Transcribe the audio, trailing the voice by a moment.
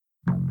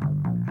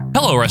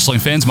Hello, wrestling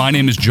fans. My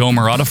name is Joe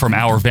Murata from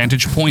Our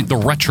Vantage Point, the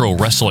Retro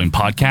Wrestling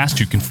Podcast.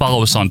 You can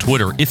follow us on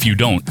Twitter, if you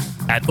don't,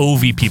 at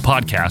OVP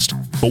Podcast.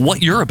 But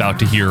what you're about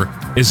to hear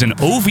is an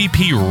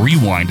OVP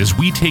rewind as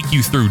we take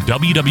you through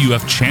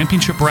WWF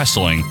Championship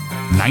Wrestling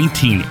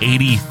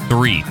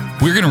 1983.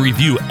 We're going to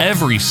review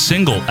every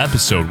single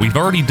episode. We've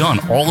already done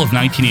all of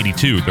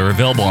 1982. They're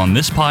available on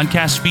this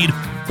podcast feed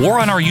or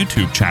on our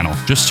YouTube channel.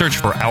 Just search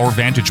for Our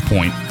Vantage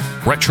Point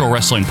Retro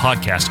Wrestling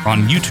Podcast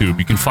on YouTube.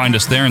 You can find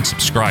us there and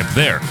subscribe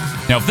there.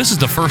 Now, if this is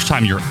the first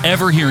time you're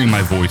ever hearing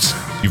my voice,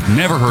 you've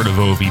never heard of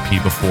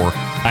OVP before,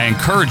 I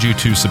encourage you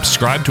to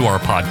subscribe to our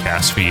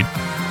podcast feed.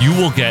 You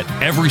will get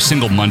every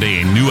single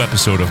Monday a new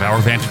episode of Our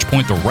Vantage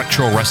Point, the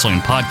Retro Wrestling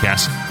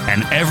Podcast,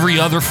 and every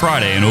other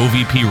Friday an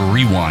OVP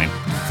Rewind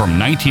from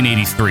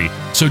 1983.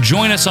 So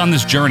join us on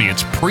this journey.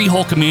 It's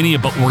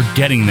pre-Hulkamania, but we're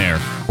getting there.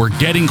 We're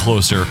getting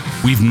closer.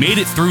 We've made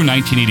it through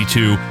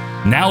 1982.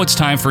 Now it's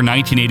time for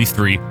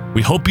 1983.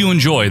 We hope you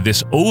enjoy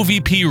this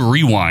OVP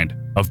rewind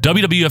of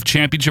WWF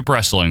Championship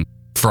Wrestling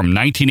from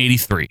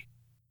 1983.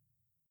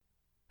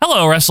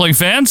 Hello, wrestling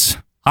fans.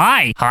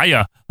 Hi.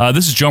 Hiya.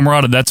 This is Joe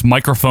Murata. That's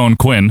Microphone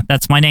Quinn.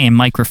 That's my name,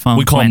 Microphone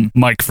We call Quinn. him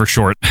Mike for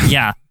short.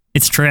 Yeah,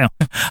 it's true.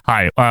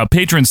 Hi.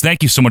 Patrons,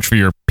 thank you so much for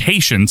your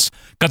patience.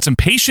 Got some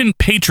patient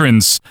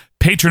patrons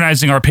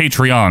patronizing our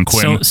Patreon,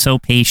 Quinn. So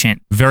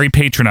patient. Very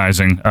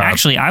patronizing.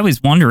 Actually, I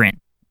was wondering,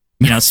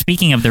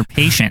 speaking of their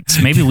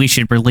patience, maybe we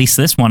should release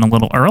this one a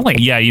little early.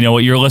 Yeah, you know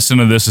what? You're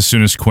listening to this as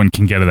soon as Quinn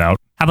can get it out.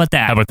 How about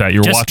that?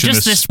 You're just, watching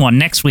just this one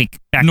next week.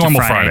 Back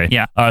normal to Friday.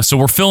 Yeah. So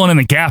we're filling in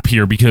the gap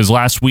here because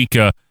last week,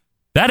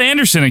 that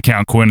Anderson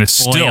account, Quinn, is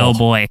still... Oh,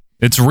 boy.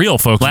 It's real,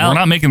 folks. Well, we're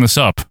not making this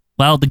up.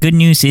 Well, the good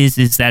news is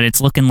that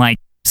it's looking like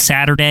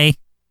Saturday.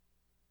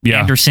 Yeah.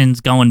 Anderson's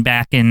going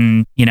back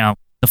in,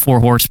 the Four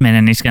Horsemen,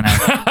 and he's gonna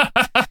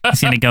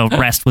go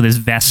rest with his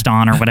vest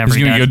on or whatever.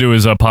 He's gonna go do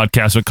his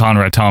podcast with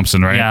Conrad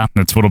Thompson, right? Yeah,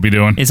 that's what he'll be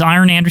doing. Is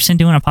Iron Anderson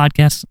doing a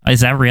podcast? Is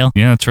that real?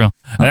 Yeah, that's real.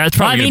 That's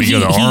probably gonna be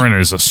good. Iron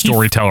is a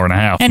storyteller and a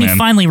half, and man. he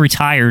finally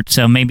retired,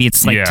 so maybe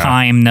it's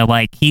time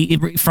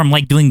to from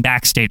doing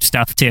backstage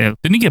stuff too.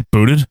 Didn't he get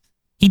booted?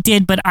 He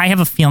did, but I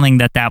have a feeling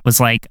that was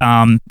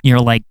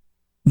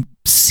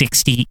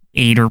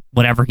 68 or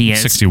whatever he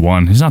is.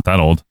 61. He's not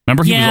that old.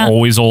 Remember, he was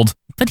always old.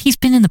 But he's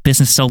been in the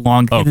business so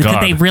long. Oh, Did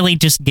God. they really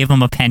just give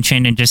him a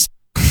pension and just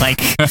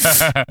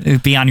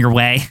be on your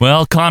way?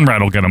 Well,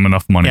 Conrad will get him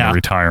enough money to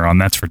retire on.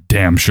 That's for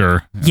damn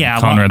sure. Yeah,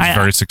 Conrad's a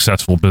very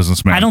successful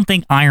businessman. I don't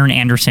think Iron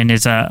Anderson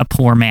is a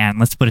poor man.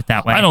 Let's put it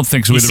that way. I don't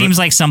think so either. He seems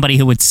like somebody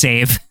who would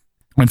save.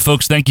 And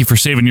folks, thank you for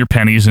saving your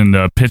pennies and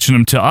pitching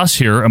them to us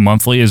here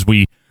monthly as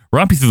we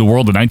romp you through the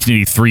world of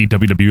 1983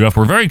 WWF.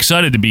 We're very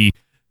excited to be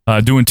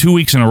doing 2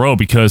 weeks in a row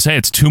because, hey,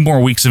 it's 2 more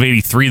weeks of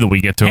 83 that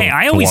we get to. Hey,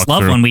 I always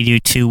love when we do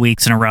 2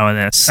 weeks in a row of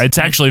this. It's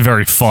actually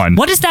very fun.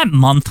 What is that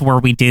month where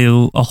we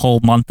do a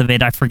whole month of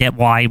it? I forget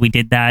why we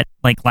did that,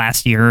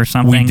 last year or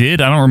something. We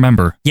did? I don't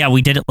remember. Yeah,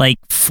 we did it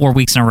 4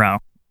 weeks in a row.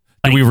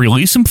 Did we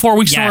release them 4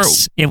 weeks in a row?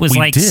 Yes, it was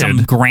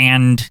some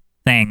grand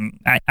thing.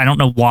 I don't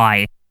know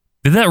why.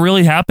 Did that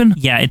really happen?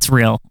 Yeah, it's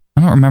real.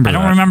 I don't remember. I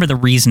don't remember the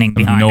reasoning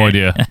behind it. No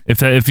idea.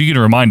 If you could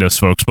remind us,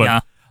 folks. But yeah.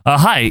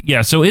 Hi.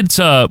 Yeah. So it's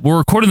we're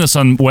recording this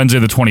on Wednesday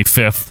the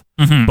 25th,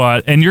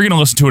 and you're gonna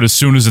listen to it as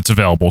soon as it's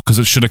available because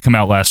it should have come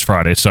out last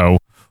Friday. So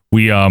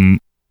we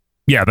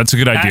yeah, that's a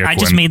good idea. I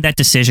just made that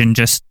decision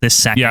just this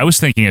second. Yeah, I was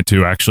thinking it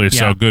too, actually. Yeah.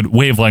 So good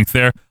wavelength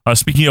there.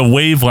 Speaking of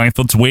wavelength,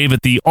 let's wave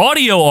at the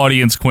audio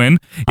audience, Quinn.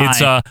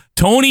 It's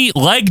Tony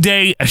Leg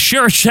Day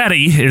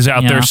Shirachetti is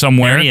out there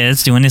somewhere. There he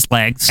is, doing his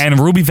legs. And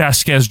Ruby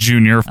Vasquez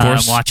Jr., of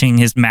course. Watching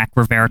his Mac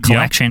Rivera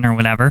collection or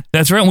whatever.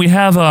 That's right. We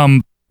have,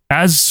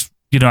 as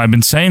I've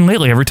been saying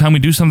lately, every time we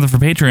do something for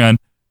Patreon,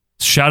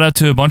 shout out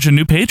to a bunch of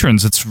new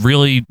patrons. It's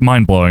really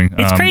mind-blowing.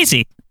 It's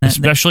crazy.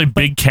 Especially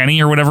Big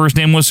Kenny or whatever his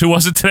name was. Who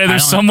was it today?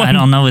 There's someone. I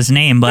don't know his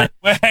name, but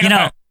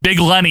Big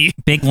Lenny.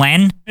 Big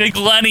Len. Big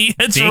Lenny.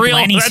 It's Big real.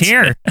 Lenny's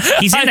here.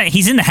 He's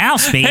in the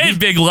house, baby. Hey,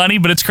 Big Lenny.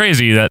 But it's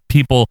crazy that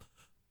people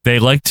they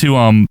like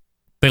to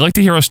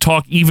hear us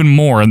talk even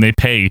more, and they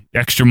pay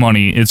extra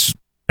money.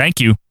 Thank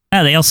you.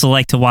 Yeah, they also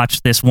like to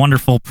watch this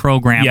wonderful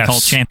program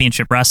called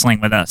Championship Wrestling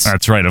with us.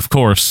 That's right, of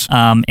course.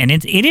 And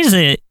it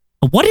is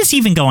what is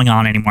even going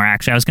on anymore,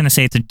 actually? I was going to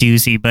say it's a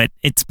doozy, but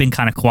it's been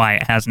kind of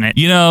quiet, hasn't it?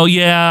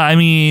 Yeah. I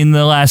mean,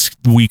 the last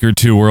week or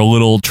two, we're a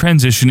little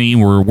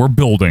transition-y. We're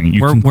building.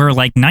 We're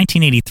like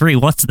 1983.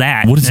 What's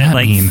that? What does that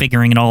mean?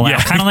 Figuring it all out.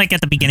 Kind of like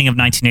at the beginning of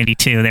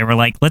 1982. They were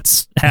like,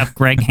 let's have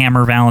Greg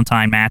Hammer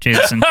Valentine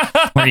matches and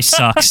where he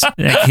sucks.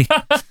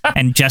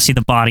 And Jesse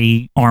the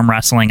Body arm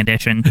wrestling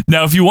edition.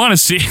 Now, if you want to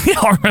see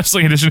arm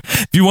wrestling edition,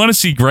 if you want to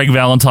see Greg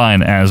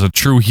Valentine as a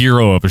true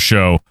hero of a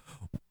show,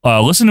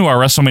 listen to our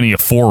WrestleMania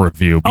 4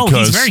 review.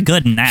 Because he's very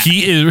good in that.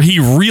 He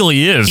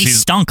really is. He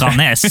stunk on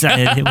this.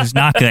 It was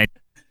not good.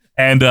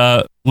 And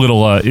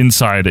little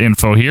inside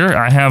info here.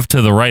 I have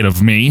to the right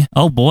of me.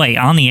 Oh boy,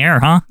 on the air,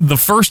 huh? The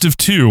first of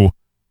two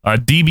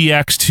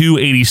DBX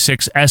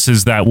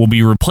 286S's that will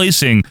be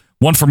replacing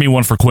One for me,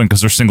 one for Quinn,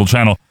 because they're single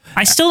channel.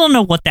 I still don't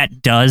know what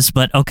that does,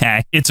 but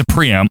okay. It's a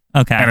preamp.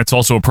 Okay. And it's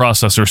also a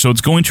processor. So it's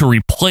going to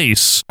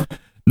replace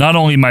not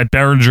only my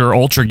Behringer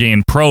Ultra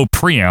Gain Pro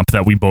preamp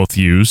that we both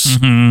use,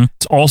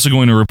 it's also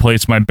going to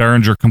replace my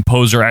Behringer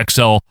Composer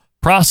XL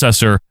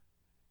processor.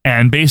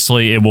 And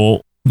basically, it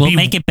will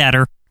make it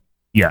better.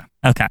 Yeah.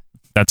 Okay.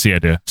 That's the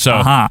idea. So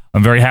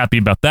I'm very happy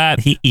about that.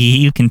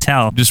 You can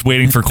tell. Just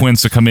waiting for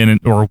Quince to come in,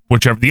 or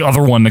whichever the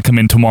other one to come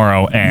in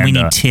tomorrow. And we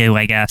need two,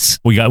 I guess.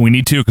 We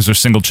need two because they're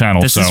single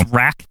channel. This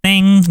rack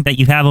thing that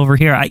you have over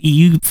here,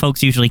 you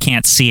folks usually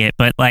can't see it,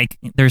 but like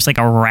there's like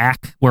a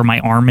rack where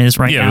my arm is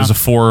right now. Yeah, there's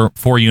a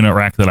four unit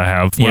rack that I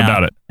have. What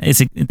about it?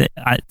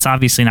 It's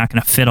obviously not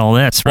going to fit all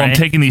this, right? Well, I'm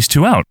taking these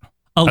two out.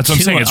 Oh, that's what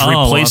I'm saying. It's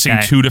replacing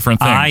two different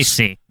things. I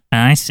see.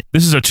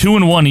 This is a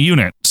 2-in-1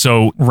 unit.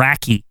 So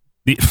Racky.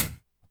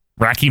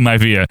 Racky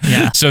Maivia.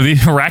 Yeah. So the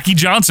Racky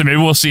Johnson, maybe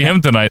we'll see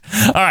him tonight.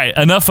 All right,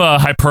 enough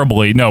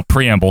hyperbole. No,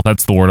 preamble.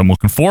 That's the word I'm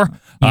looking for.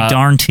 You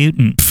darn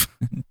tootin'.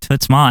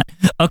 Toots mott.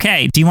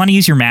 Okay, do you want to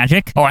use your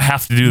magic? Oh, I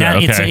have to do that.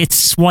 Okay. It's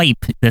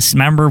swipe.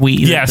 Remember,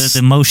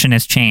 the motion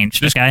has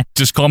changed.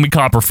 Just call me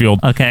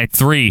Copperfield. Okay.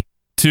 3,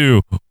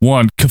 2,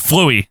 1.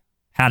 Kaflooey.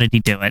 How did he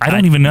do it? I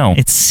don't even know.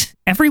 It's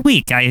every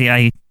week.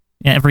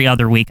 Every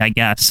other week, I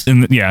guess.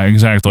 Yeah,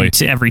 exactly.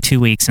 Every 2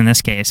 weeks in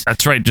this case.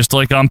 That's right, just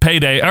like on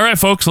payday. All right,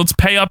 folks, let's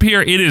pay up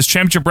here. It is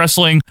Championship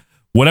Wrestling,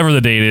 whatever the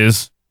date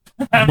is.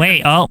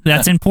 Wait,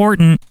 that's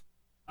important.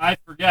 I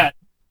forget.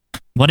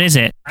 What is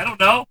it? I don't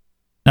know.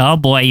 Oh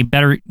boy, you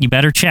better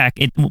check.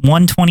 It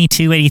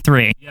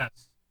 122.83. Yes.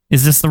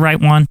 Is this the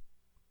right one?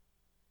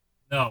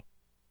 No.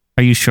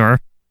 Are you sure?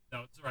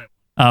 No, it's the right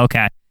one. Oh,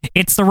 okay.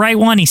 It's the right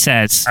one, he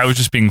says. I was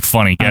just being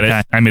funny. Get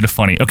it? I made it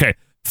funny. Okay.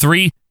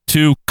 3,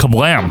 2,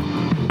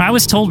 kablam. I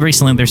was told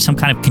recently there's some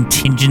kind of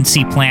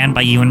contingency plan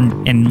by you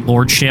and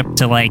Lordship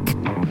to like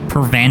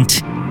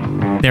prevent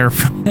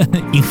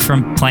you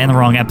from playing the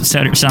wrong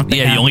episode or something.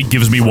 Yeah, he only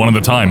gives me one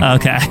at a time.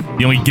 Okay.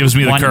 He only gives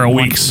me the current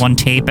weeks. One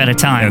tape at a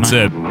time. That's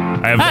it.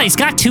 He's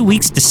got 2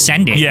 weeks to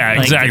send it. Yeah,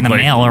 like, exactly. In the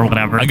mail or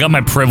whatever. I got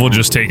my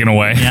privileges taken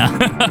away.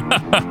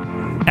 Yeah.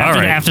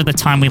 After the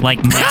time we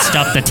like messed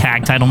up the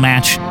tag title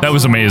match. That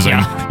was amazing.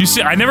 Yeah. You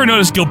see, I never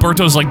noticed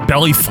Gilberto's like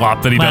belly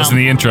flop that he does in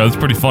the intro. That's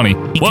pretty funny.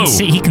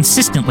 He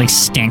consistently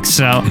stinks,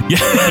 so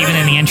even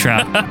in the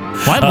intro.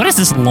 What is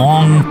this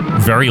long?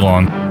 Very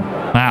long.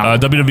 Wow.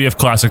 WWF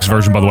Classics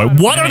version, by the way.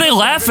 What are they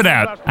laughing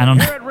at? I don't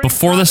know.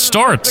 Before this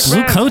starts.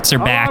 Blue coats are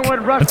back.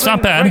 That's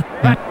not bad.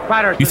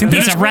 You think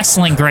he's a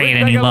wrestling great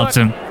and he loves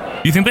him.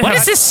 You think what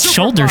is this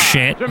shoulder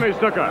shit?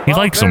 He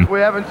likes him.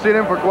 We haven't seen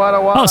him for quite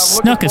a while. Oh,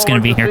 Snook is going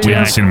to be here tonight. We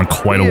haven't seen him in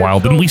quite a while.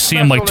 Didn't we see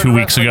him like 2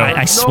 weeks ago?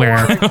 I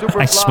swear it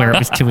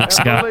was 2 weeks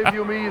ago.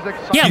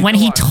 Yeah, when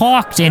he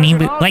talked and he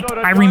like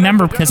I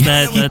remember because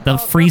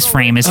the freeze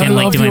frame is him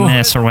like doing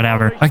this or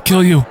whatever. I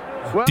kill you.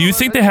 Do you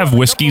think they have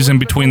whiskeys in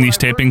between these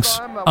tapings?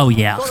 Oh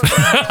yeah.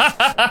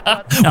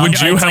 Would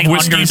you have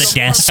whiskeys? Under the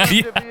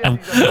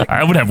desk?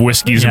 I would have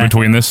whiskeys in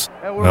between this.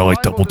 I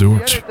like double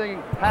doors.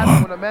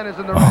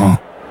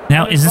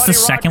 Now, is this the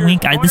second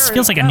week? This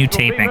feels like a new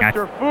taping. I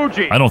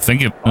don't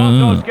think it...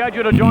 no,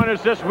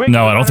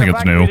 I don't think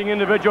it's new.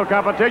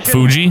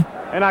 Fuji?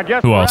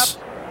 Who else?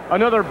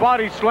 Another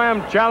body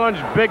slam challenge,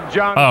 Big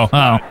John. Oh,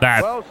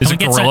 that. Is it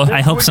Gorilla? I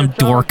hope some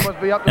dork.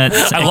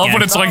 I love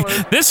when it's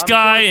like, this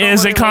guy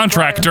is a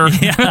contractor.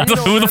 Yeah.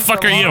 Who the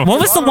fuck are you? What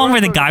was the one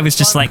where the guy was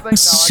just like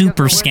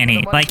super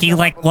skinny? Like he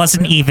like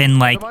wasn't even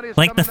like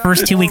the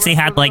first 2 weeks they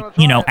had like,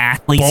 you know,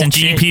 athletes bulky and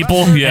shit.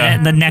 People? Yeah.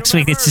 And the next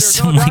week it's just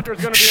some like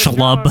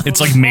schlub. It's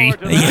like me.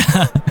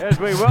 Yeah.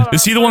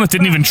 Is he the one that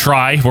didn't even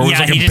try? Where it was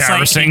like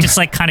embarrassing? He just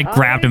like kind of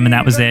grabbed him and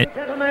that was it.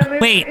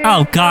 Wait,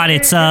 oh god,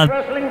 it's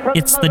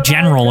the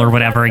general or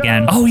whatever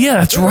again. Oh yeah,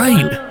 that's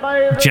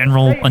right.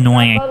 General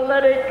Annoying.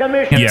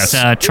 Yes.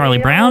 Charlie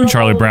Brown.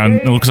 Charlie Brown.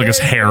 It looks like his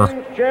hair.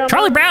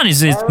 Charlie Brown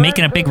is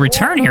making a big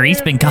return here.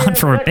 He's been gone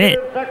for a bit.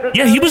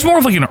 Yeah, he was more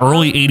of like an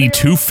early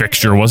 82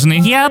 fixture, wasn't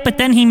he? Yeah, but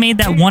then he made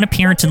that one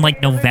appearance in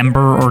like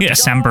November or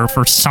December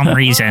for some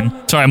reason.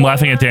 Sorry, I'm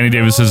laughing at Danny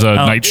Davis's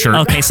night shirt.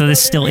 Okay, so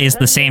this still is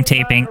the same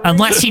taping.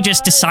 Unless he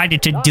just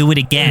decided to do it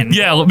again.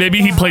 Yeah,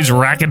 maybe he plays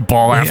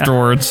racquetball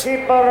afterwards.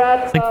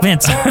 It's like,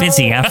 Vince, I'm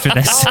busy after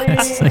this.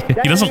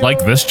 He doesn't like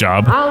this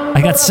job.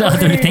 I got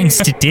other things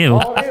to do.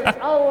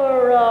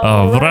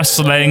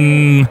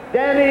 Wrestling.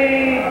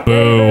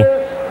 Boo.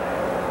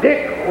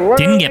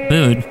 Didn't get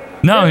booed.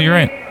 No, you're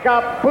right.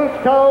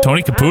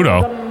 Tony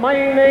Caputo.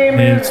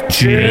 It's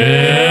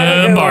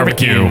Jim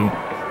Barbecue.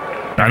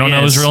 I don't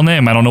know his real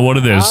name. I don't know what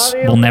it is.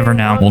 We'll never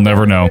know. We'll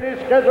never know.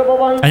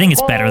 I think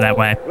it's better that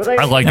way.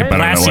 I like it better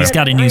that way. Lassie's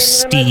got a new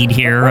steed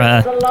here.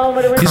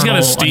 He's got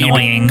a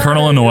steed.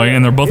 Colonel Annoying,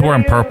 and they're both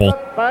wearing purple.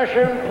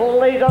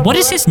 What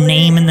is his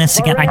name in this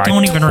again? I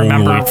don't even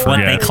remember what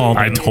they called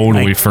him. I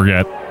totally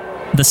forget.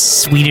 The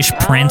Swedish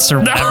Prince or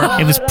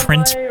whatever. It was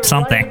Prince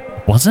something.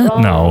 Was it?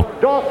 No.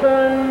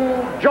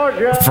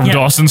 From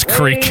Dawson's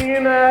Creek. Who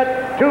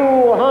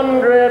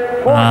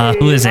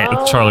is it?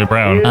 It's Charlie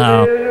Brown.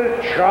 Oh.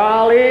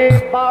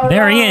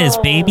 There he is,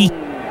 baby.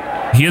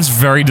 He has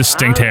very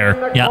distinct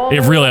hair. Yeah.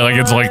 It really,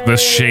 it's like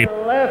this shape.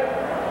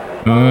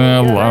 He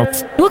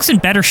looks in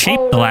better shape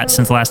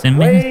since the last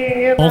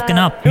inning. Bulking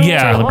up.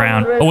 Yeah. Charlie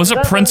Brown. Oh, was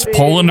it Prince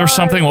Poland or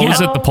something? What was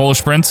Yeah. it? The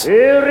Polish Prince?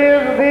 Here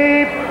is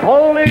the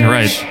Polish You're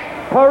right.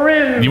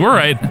 Prince. You were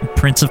right.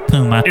 Prince of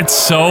Puma. It's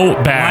so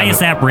bad. Why is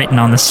that written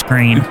on the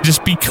screen?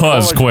 Just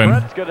because, Quinn.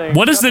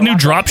 What is the new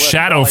drop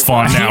shadow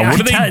font now?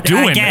 What are they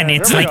doing? Again,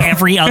 it's like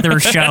every other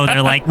show.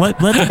 They're like,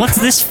 what's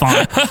this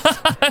font?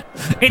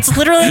 It's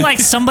literally like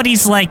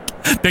somebody's like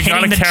They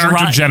got hitting a the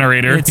character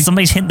generator.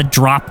 Somebody's hitting the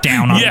drop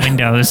down on Yeah.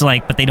 Windows,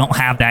 but they don't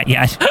have that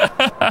yet.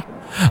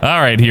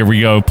 All right, here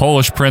we go.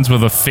 Polish Prince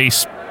with a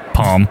face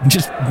palm.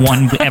 Just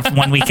one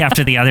week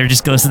after the other,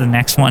 just goes to the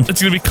next one.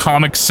 It's going to be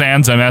Comic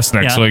Sans MS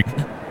next Yeah. week.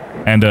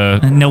 And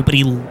And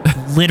nobody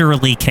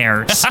literally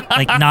cares.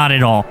 Not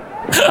at all.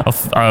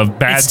 a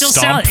bad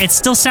stomp. It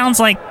still sounds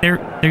like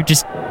they're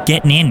just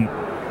getting in.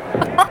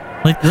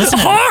 Listen,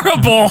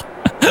 Horrible!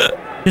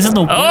 this is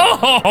the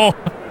Oh!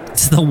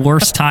 this is the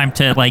worst time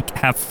to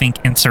have Fink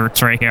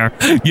inserts right here.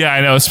 Yeah,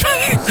 I know.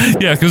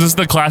 Yeah, because it's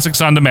the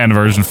Classics on Demand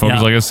version, folks.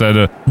 Yeah. Like I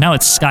said, No,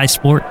 it's Sky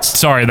Sports.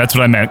 sorry, that's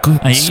what I meant.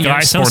 You're Sky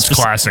so Sports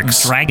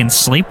Classics. Dragon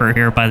Sleeper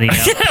here by the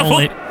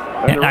Polish.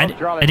 I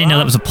didn't know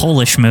that was a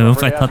Polish move.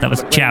 I thought that was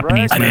a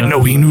Japanese I move. didn't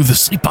know he knew the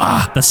sleeper.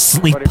 The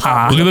sleeper. Look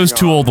at those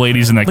two old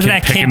ladies and that Look kid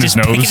at that picking kid his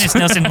just picking nose. his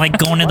nose and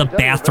going to the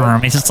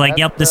bathroom. It's just like,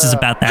 yep, this is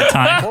about that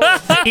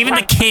time. Even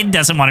the kid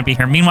doesn't want to be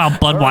here. Meanwhile,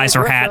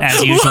 Budweiser hat,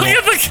 as usual. Look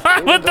at the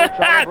guy with the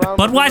hat.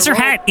 Budweiser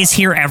hat is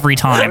here every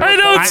time. I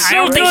know, it's I so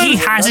don't think he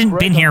good. hasn't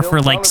been here for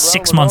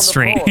 6 months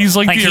straight. He's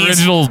like the he is-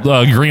 original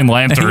Green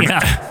Lantern.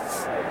 Yeah.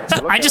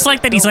 I just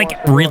like that he's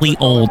really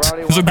old.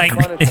 He's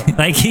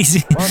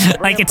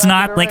it's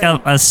not like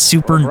a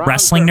super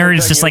wrestling nerd.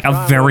 It's just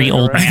a very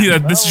old man. Yeah,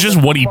 this is just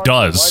what he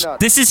does.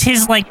 This is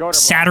his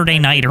Saturday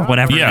night or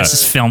whatever Yeah. this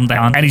is filmed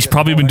on. And he's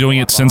probably been doing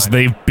it since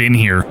they've been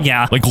here.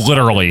 Yeah.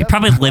 Literally.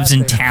 Probably lives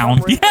in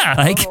town.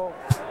 Yeah.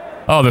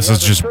 Oh, this is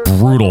just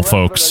brutal,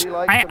 folks.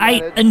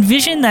 I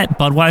envision that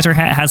Budweiser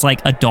hat has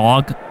a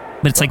dog,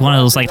 but it's one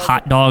of those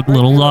hot dog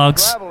little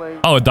dogs.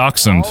 Oh, a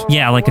dachshund.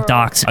 Yeah, like a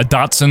dachshund. A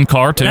Datsun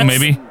car, too, That's-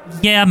 maybe?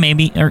 Yeah,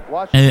 maybe. Or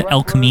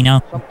El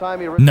Camino.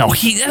 No,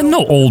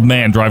 no old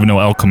man driving no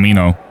El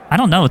Camino. I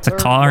don't know. It's a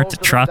car. It's a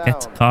truck.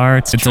 It's a car.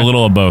 It's a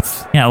little of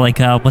both. Yeah,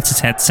 what's his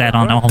head said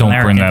on All Don't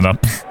American? bring that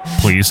up,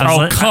 please. I was Oh,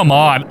 like- come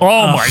on.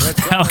 Oh, my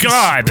that was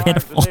God.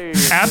 pitiful.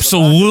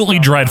 Absolutely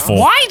dreadful.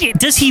 Why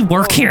does he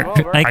work here?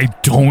 I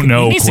don't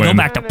know, He needs to go Quinn.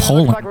 back to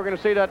Poland.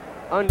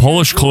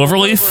 Polish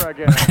cloverleaf?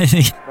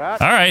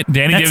 All right,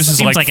 Danny That Davis is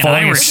seems like an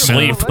falling Irish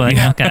asleep. move, but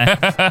okay.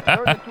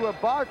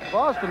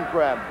 Boston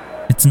crab.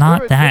 It's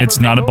not that. It's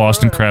not a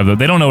Boston crab, though.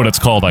 They don't know what it's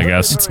called, I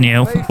guess. It's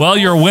new. Well,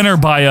 you're a winner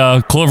by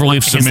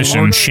cloverleaf His submission.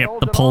 lordship,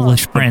 the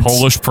Polish prince.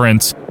 Polish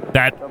Prince.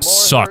 That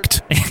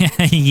sucked.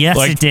 Yes,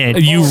 it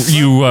did.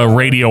 You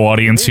radio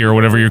audience here,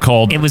 whatever you're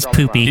called. It was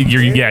poopy.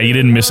 You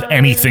didn't miss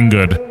anything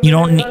good. You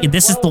don't.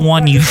 This is the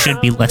one you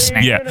should be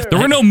listening. Yeah, there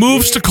were no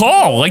moves to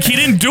call. He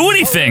didn't do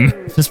anything.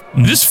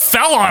 Just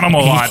fell on him a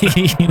lot.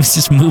 He was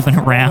just moving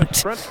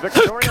around.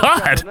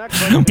 God.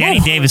 Danny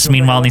Davis,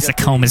 meanwhile, needs to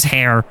comb his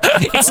hair.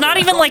 It's not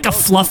even a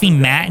fluffy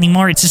mat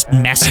anymore. It's just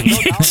messy.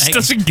 He just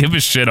doesn't give a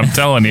shit, I'm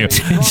telling you.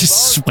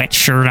 Just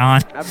sweatshirt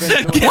on.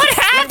 What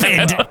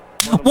happened?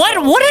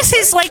 What is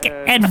his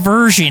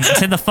aversion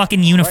to the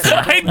fucking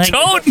uniform? I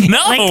don't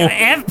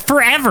know.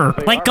 Forever,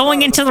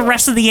 going into the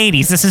rest of the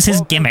 80s, this is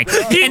his gimmick.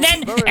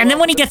 And then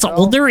when he gets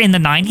older in the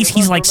 90s,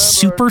 he's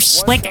super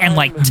slick and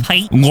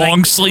tight,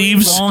 Long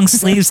sleeves. long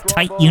sleeves,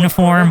 tight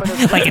uniform,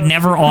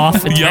 never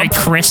off. It's very Yup.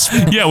 crisp.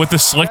 Yeah, with the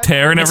slicked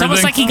hair and It's everything.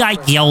 almost like he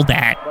got yelled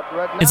at.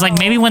 It's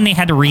maybe when they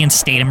had to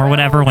reinstate him or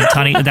whatever. When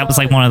Tony, that was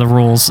one of the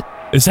rules.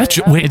 Is that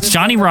wait? It's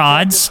Johnny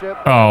Rods.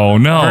 Oh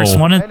no! Versus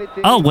one of.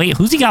 Oh wait,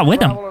 who's he got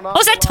with him? Oh,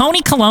 is that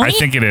Tony Coloni? I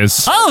think it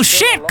is. Oh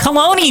shit,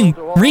 Coloni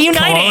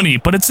reunited.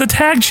 Coloni, but it's the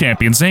tag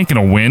champions. They ain't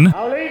gonna win.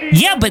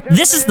 Yeah, but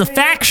this is the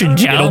faction,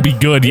 Joe. It'll be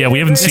good. Yeah, we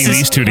haven't seen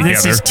these two together.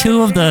 This is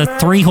two of the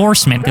three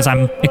horsemen because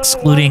I'm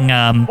excluding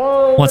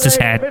what's his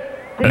head,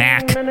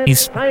 Mac.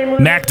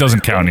 Mac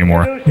doesn't count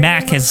anymore.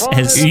 Mac has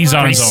He's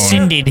on his own.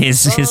 rescinded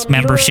his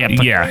membership.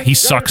 Yeah, he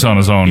sucks on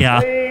his own.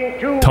 Yeah.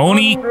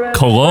 Tony,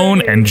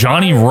 Colon, and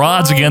Johnny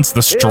Rods against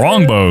the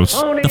Strongbows.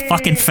 The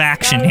fucking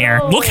faction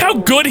here. Look how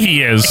good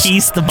he is.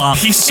 He's the bomb.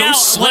 He's so Now,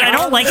 slick. What I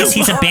don't like is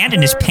he's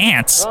abandoned his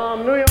pants.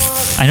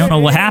 I don't know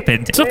what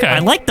happened. It's okay. I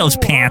like those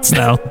pants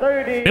though.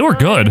 They were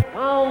good.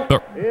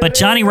 But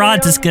Johnny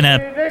Rods is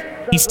gonna.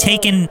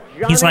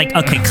 He's like,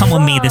 okay, come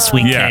with me this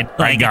week, Yeah, kid.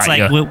 I got it's like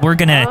ya. we're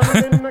gonna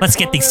let's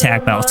get these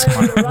tag belts.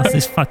 Come on, let's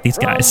just fuck these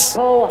guys.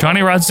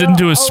 Johnny Rods didn't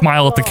do a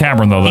smile at the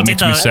camera though. That He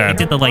makes me He sad.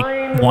 did the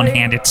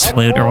one-handed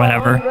salute or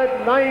whatever.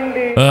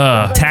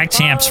 Tag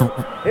champs.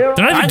 They're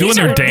not even doing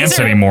their These dance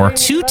are anymore.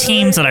 Two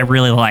teams that I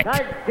really like.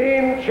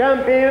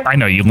 I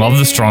know you love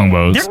the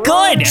Strongbows. They're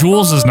good.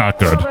 Jules is not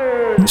good.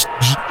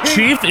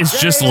 Chief is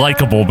just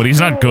likable, but he's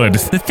not good.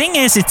 The thing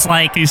is, it's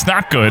like He's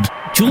not good.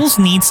 Jules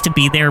needs to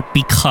be there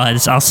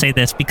because, I'll say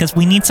this, because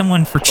we need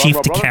someone for Chief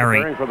to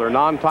carry.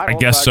 I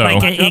guess so.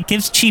 Like, it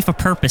gives Chief a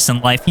purpose in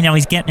life. You know,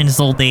 he's getting in his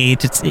old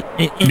age.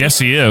 Yes,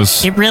 he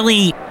is.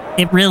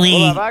 It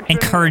really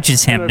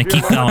encourages him to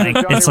keep going.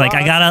 It's like,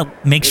 I gotta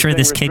make sure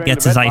this kid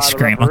gets his ice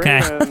cream, okay?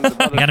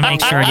 I gotta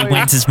make sure he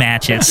wins his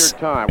matches.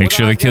 Make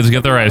sure the kids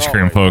get their ice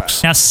cream,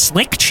 folks. Now,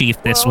 Slick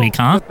Chief this week,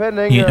 huh?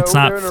 It's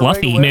not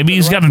Fluffy. Maybe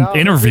he's got an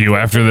interview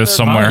after this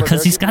somewhere.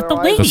 Because he's got the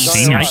ladies. The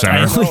senior center.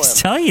 I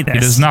always tell you this. He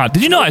does not.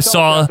 Did you know I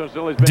saw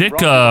Dick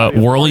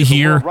Worley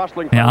here?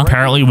 Yeah.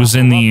 Apparently was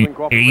in the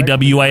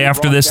AWA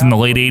after this in the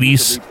late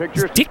 80s.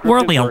 Is Dick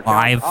Worley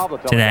alive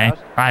today?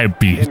 I'd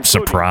be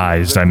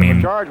surprised. I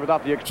mean,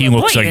 he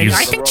looks like he's...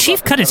 I think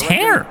Chief cut his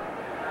hair.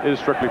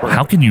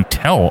 How can you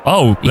tell?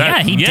 Oh,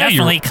 Yeah, he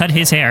definitely cut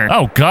his hair.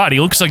 Oh, God, he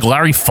looks like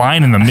Larry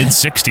Fine in the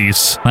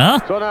mid-60s. Well,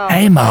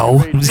 Hey,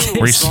 Mo.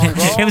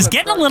 it was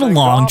getting a little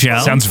long, Joe.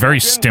 Sounds very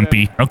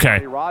stimpy.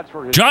 Okay.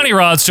 Johnny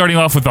Rod starting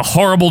off with the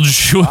horrible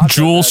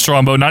Jules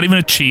Strombo, not even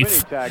a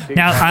Chief.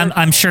 Now,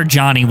 I'm sure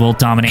Johnny will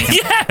dominate him.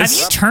 Yes! Have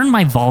you turned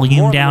my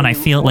volume down? I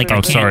feel like I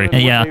Oh, can't. sorry.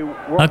 Yeah.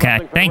 Okay,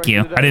 thank you.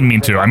 I didn't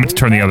mean to. I meant to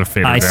turn the other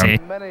fader I down. see.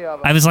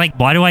 I was like,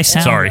 why do I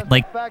sound Sorry.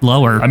 like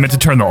lower? I meant to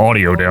turn the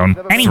audio down.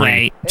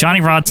 Anyway,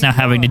 Johnny Rod's now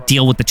having to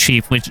deal with the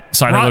Chief, which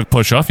Side hook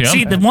push-off, yeah.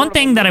 See, the one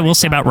thing that I will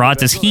say about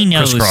Rods is he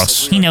knows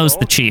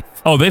the Chief.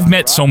 Oh, they've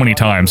met so many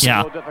times.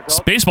 Yeah.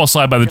 Baseball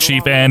slide by the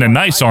Chief and a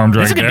nice arm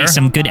drag There's going to there. be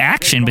some good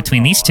action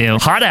between these two.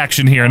 Hot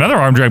action here. Another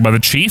arm drag by the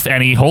Chief,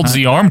 and he holds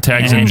the arm,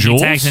 tags in And he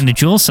Jules. tags into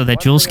Jules so that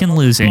Jules can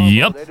lose it.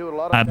 Yep.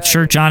 I'm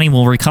sure Johnny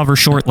will recover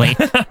shortly.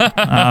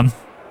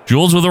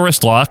 Jules with a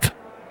wrist lock.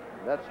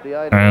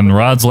 And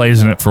Rod's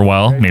lays in it for a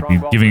while,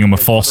 maybe giving him a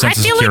false I sense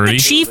of feel like security. the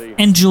Chief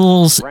and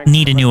Jules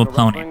need a new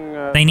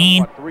opponent. They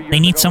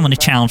need someone to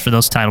challenge for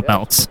those title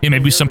belts. Yeah,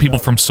 maybe some people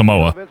from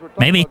Samoa.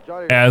 Maybe.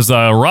 As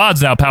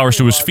Rod's now powers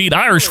to his feet,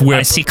 Irish whip.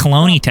 I see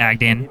Coloni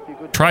tagged in.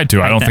 Tried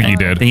to. I don't think he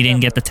did. He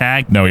didn't get the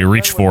tag. No, he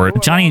reached for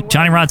it. Johnny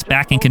Rod's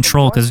back in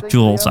control because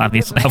Jules,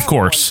 obviously. Of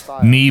course.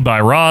 Knee by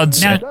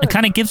Rods. Now, it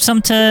kind of gives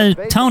some to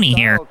Tony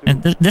here.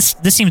 And this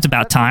seems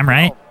about time,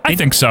 right? I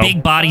think so.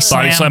 Big body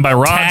slam. Body slam by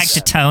Rods. Tag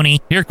to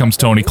Tony. Here comes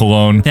Tony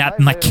Colon. That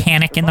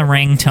mechanic in the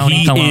ring, Tony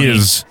He Coloni.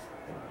 is.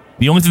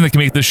 The only thing that can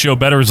make this show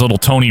better is little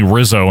Tony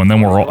Russo, and then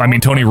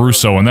Tony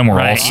Russo, and then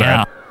we're all set.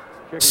 Yeah.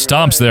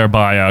 Stomps there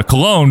by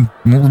Cologne.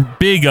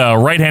 Big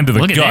right hand to the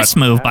Look gut. at this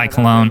move by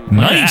Cologne.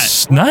 Look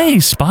at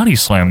Nice body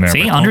slam there. that.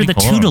 See, by under Tony the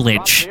Colon.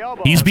 tutelage.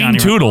 He's of being Johnny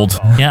Rod. tootled.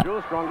 Yeah.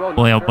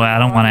 Boy, oh boy, I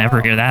don't want to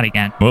ever hear that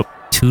again. Whoop.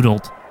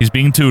 Tootled. He's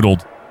being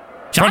tootled.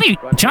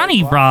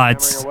 Johnny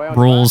Rod's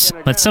rules,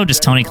 but so does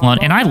Tony Colon.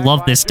 And I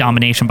love this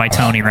domination by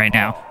Tony right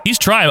now. He's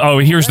trying. Oh,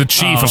 here's the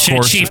Chief, of Shit,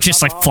 course. Chief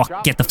just like,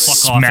 fuck, get the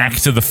fuck off Smack him.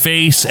 to the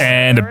face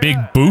and a big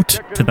boot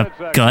To the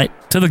gut.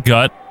 to the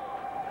gut.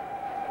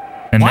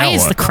 And Why now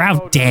is what? the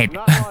crowd dead?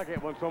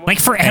 Like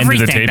for End of the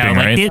everything, taping, though.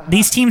 Like right?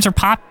 these teams are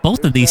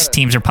both of these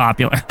teams are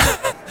popular.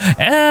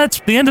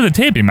 It's the end of the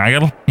taping,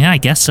 Maggot. Yeah, I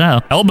guess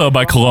so. Elbow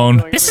by Cologne.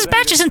 This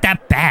match isn't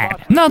that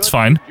bad. No, it's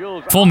fine.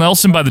 Full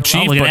Nelson by the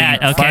Chief, look at but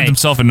that. he Okay. finds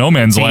himself in no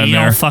man's See, land you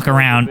there. don't fuck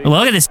around.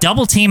 Look at this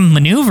double team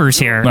maneuvers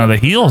here. Now the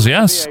heels,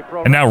 yes.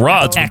 And now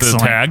Rod's with the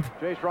Excellent.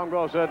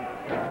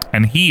 tag.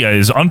 And he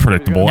is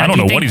unpredictable. Now, I don't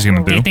do know you what think- he's going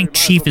to Do do. you think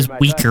Chief is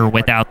weaker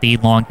without the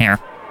long hair?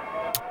 Do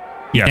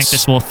you think Yes,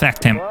 this will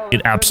affect him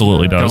it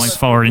absolutely going does.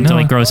 forward until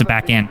he grows it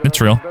back in? It's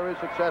real.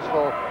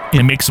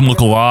 It makes him look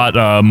a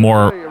lot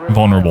more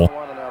vulnerable.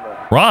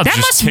 Rod's That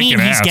just must mean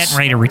kicking he's ass. getting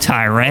ready to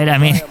retire, right? I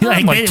mean,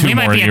 like 2 we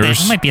might more be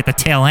years. we might be at the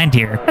tail end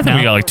here. I think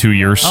we got like 2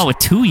 years. Oh, with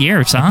 2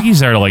 years, huh? He's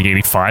there to like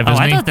 85, Oh,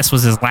 isn't I he? thought this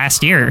was his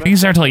last year. I think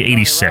he's there to like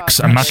 86.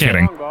 I'm not Shit.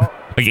 kidding.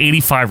 Like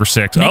 85 or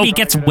 6. Maybe Oh, it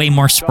gets way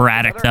more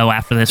sporadic though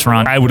after this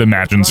run. I would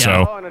imagine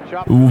so.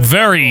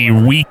 Very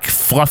weak,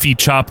 fluffy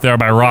chop there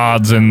by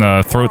Rods, and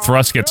the throat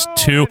thrust gets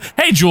 2.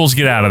 Hey, Jules,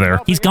 get out of there.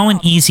 He's going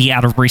easy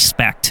out of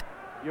respect.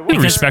 He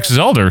respects his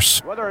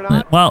elders.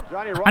 Well,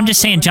 I'm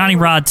just saying, Johnny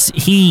Rod's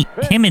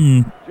him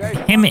and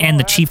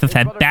the Chief have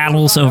had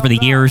battles over the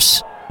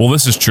years, Well,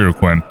 this is true,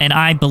 Quinn. and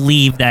I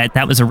believe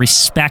that was a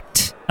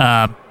respect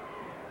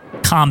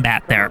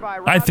combat there.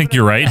 I think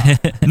you're right.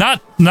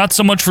 Not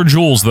so much for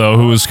Jules, though,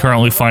 who is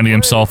currently finding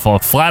himself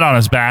flat on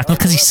his back.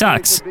 Because he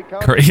sucks.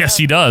 Yes,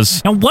 he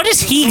does. Now, what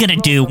is he gonna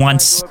do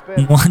once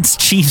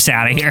Chief's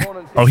out of here?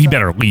 Oh, he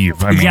better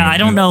leave. I mean, Yeah, I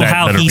don't know that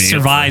how better he be it for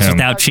survives him.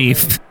 without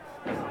Chief.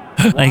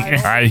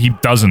 Like, He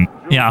doesn't.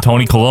 Yeah.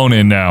 Tony Colon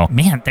in now.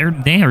 man,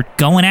 they are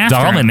going after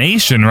him.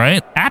 Domination,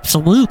 right?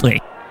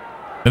 Absolutely.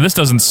 And this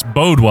doesn't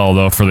bode well,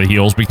 though, for the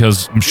heels,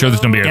 because I'm sure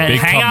there's going to be a big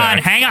hang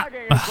comeback.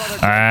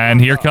 on. And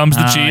here comes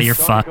the Chief. You're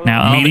fucked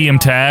now. Medium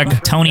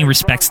tag. Tony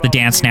respects the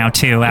dance now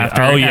too.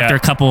 After Oh, yeah. after a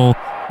couple,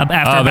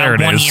 after there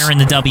about it 1 is. year in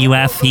the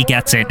WF, he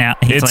gets it now.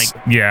 He's It's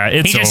like,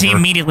 it's he just over.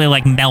 immediately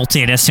like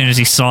melted as soon as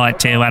he saw it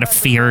too, out of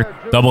fear.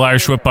 Double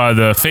Irish whip by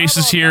the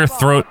faces here.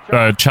 Throat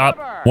chop.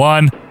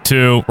 1,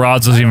 2.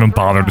 Rods doesn't even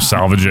bother to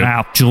salvage it.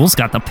 Wow, Jules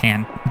got the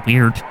pin.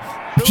 Weird.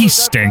 He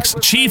stinks.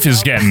 Chief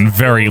is getting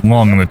very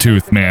long in the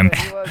tooth, man.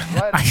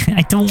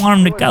 I don't want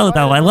him to go,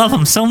 though. I love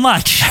him so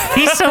much.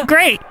 He's so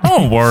great.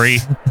 Don't worry.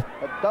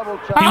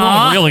 He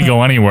won't really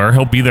go anywhere.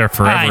 He'll be there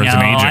forever as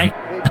an agent.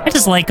 I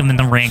just like him in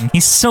the ring.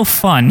 He's so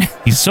fun.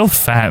 He's so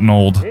fat and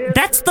old.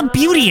 That's the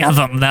beauty of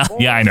him, though.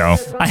 Yeah, I know.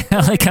 I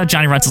like how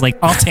Johnny Runs is like,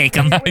 I'll take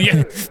him.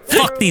 Yeah.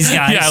 Fuck these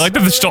guys. Yeah, I like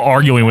that they're still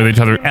arguing with each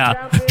other.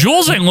 Yeah.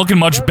 Jules ain't looking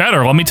much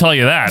better, let me tell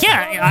you that.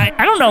 Yeah,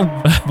 I don't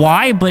know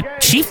why, but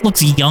Chief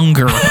looks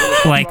younger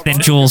like than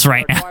Jules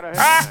right now.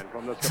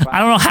 I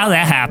don't know how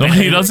that happened.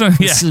 He doesn't.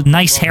 Yeah. It's a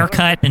nice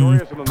haircut and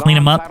clean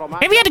him up.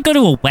 Maybe he had to go to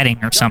a wedding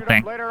or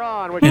something.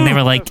 And they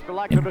were like,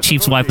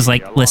 Chief's wife was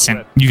like,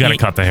 listen, You got to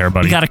cut the hair,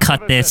 buddy. you got to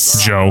cut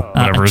this. Joe,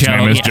 whatever his Joe,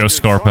 name is, yeah. Joe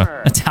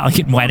Scarpa.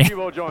 Italian wedding.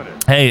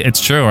 Hey, it's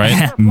true,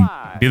 right?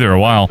 Be there a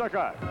while.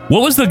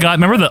 What was the guy?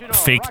 Remember the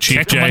fake Chief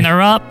Kick them J? when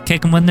they're up,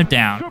 kick them when they're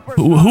down.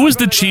 Who was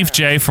the Chief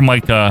J from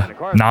like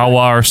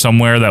Nawa or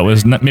somewhere that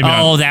was maybe Oh,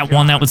 not, that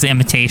one that was the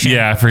imitation.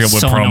 yeah, I forget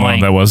what So promo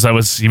annoying. that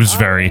was. He was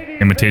very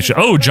imitation.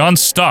 Oh, John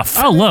Stuff.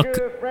 Oh, look.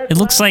 It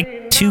looks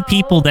like two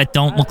people that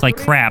don't look like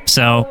crap,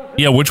 so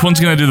Yeah, which one's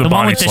gonna do the the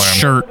one body with the slam?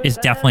 shirt is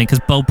definitely because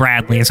Bo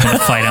Bradley is going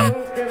to fight him.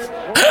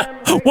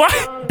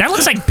 What? That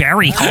looks like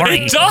Barry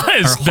Hardy. It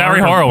does. Or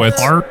Barry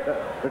Horowitz. Hart.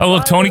 Oh,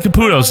 look, Tony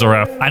Caputo's the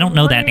ref. I don't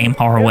know that name,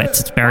 Horowitz.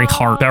 It's Barry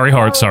Hart. Barry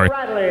Hart, sorry.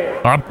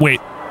 Wait.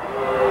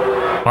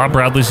 Bob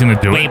Bradley's gonna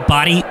do it. Wait,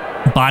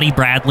 Body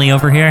Bradley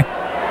over here.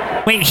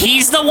 Wait,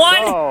 he's the one?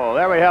 Oh,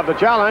 there we have the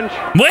challenge.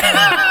 He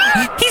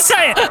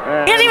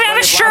doesn't even have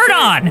a shirt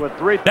on.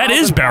 That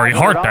is Barry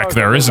Hart back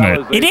there, isn't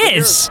it? It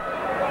is.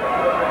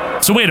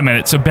 So wait a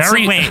minute. So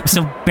Barry,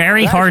 So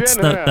Barry Hart's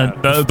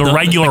the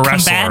regular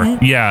wrestler.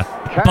 combatant? Yeah.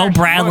 Bo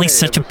Bradley's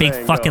such a big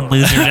fucking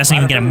loser. Doesn't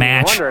even get a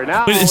match.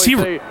 But is he?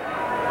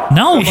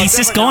 No, he's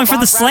just going for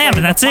the slam,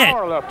 and that's it.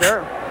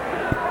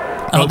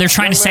 Oh, they're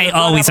trying to say,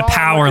 oh, he's a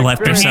power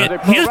lifter. So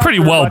He is pretty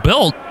well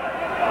built.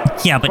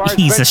 yeah, but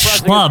he's a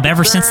schlub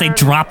ever since they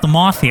dropped him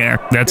off here.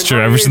 That's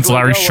true. Ever since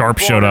Larry Sharp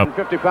showed up.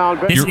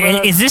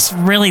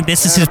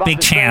 This is his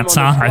big chance,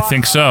 huh? I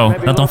think so.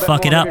 Oh, don't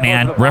fuck it up,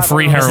 man.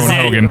 Referee This Heroin is it.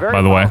 Hogan,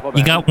 by the way.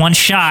 You got one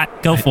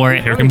shot. Go for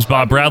it. Here comes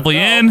Bob Bradley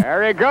in.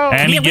 There you go. And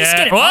Can he he at least get.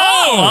 get it? Whoa!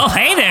 Oh,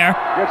 hey there.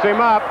 Gets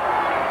him up.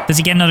 Does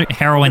he get another?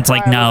 Heroin's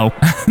like, no.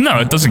 No,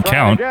 it doesn't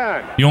count.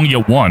 You only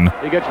get one.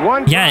 He gets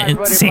one. Yeah, try,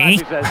 but he see?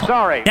 says,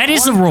 sorry. That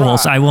is the One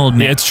rules, try. I will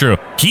admit. Yeah, it's true.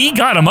 He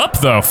got him up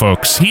though,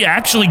 folks. He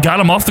actually got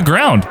him off the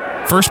ground.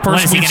 First What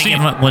person is he we've gonna seen.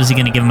 give him? What is he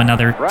gonna give him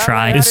another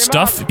try? Is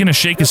Stuff gonna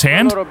shake his A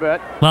hand? little bit.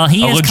 Well,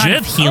 he is kind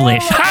legit? of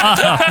heelish.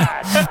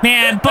 Oh,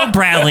 man, Bo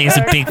Bradley is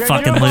a big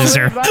fucking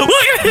loser. Look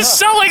at his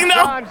selling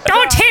though.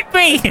 Don't hit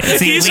me!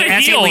 See, He's a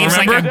as he heel, leaves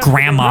like a remember?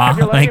 grandma.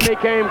 Like,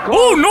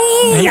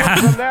 Oh no!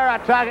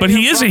 yeah. But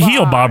he is a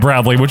heel, Bob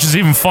Bradley, which is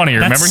even funnier.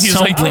 That's Remember, he's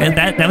so like weird.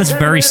 That was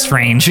very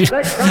strange.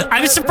 I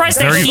was surprised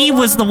that Very- he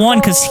was the one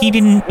because he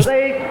didn't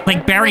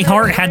like Barry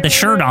Hart had the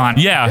shirt on.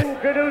 yeah,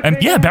 and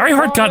yeah, Barry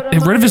Hart got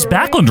rid of his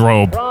Backlund robe.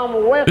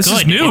 This is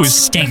Good. news. It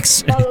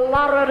stinks.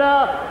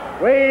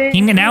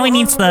 Now he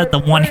needs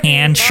the one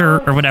hand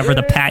shirt or whatever,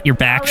 the pat your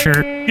back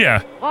shirt.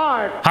 Yeah.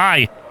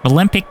 Hi.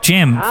 Olympic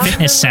Gym,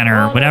 Fitness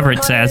Center, whatever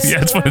it says. Yeah,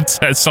 that's what it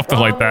says. Something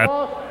like that.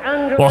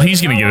 Well,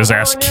 he's gonna get his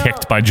ass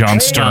kicked by John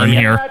Stern Yeah.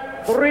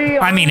 here.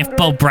 I mean, if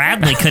Bo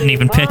Bradley couldn't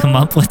even pick him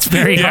up, what's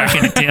Barry Hart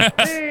gonna do?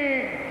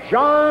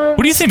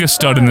 What do you think of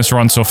Stud in this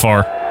run so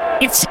far?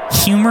 It's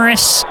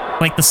humorous,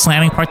 like the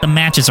slamming part. The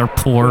matches are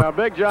poor.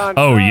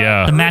 Oh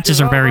yeah. The matches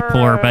are very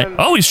poor, but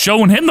Oh, he's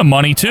showing him the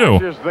money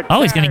too.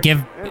 oh, he's gonna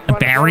give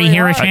Barry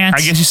here a chance.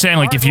 I guess he's saying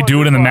like if you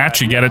do it in the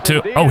match, you get it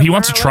too. Oh, he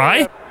wants to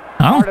try?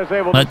 Oh,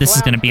 but this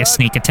is gonna be a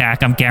sneak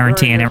attack. I'm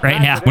guaranteeing it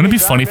right now. Wouldn't it be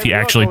funny if he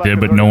actually did,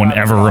 but no one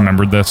ever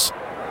remembered this?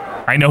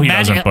 I know he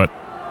Imagine- doesn't, but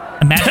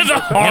Imagine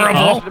That's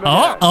horrible.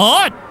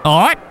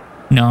 Oh,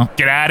 no.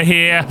 get out of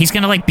here. He's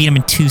gonna like beat him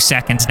in 2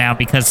 seconds now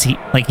because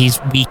he's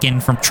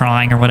weakened from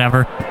trying or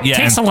whatever. Yeah,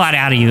 Takes and- a lot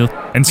out of you.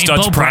 and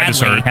Stud's Bo pride is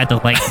Bradley hurt. had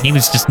to he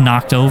was just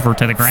knocked over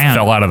to the ground,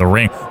 Fell out of the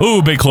ring.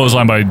 Ooh, big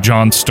clothesline by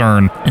John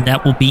Stern. and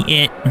that will be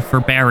it for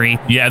Barry.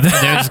 Yeah,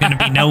 There's gonna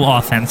be no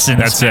offense in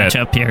this That's it.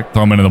 matchup here.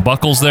 Throw him into the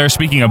buckles there.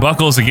 Speaking of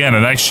buckles, again,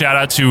 a nice shout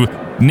out to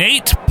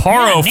Nate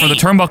Paro Yeah, for the Nate.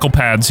 turnbuckle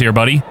pads here,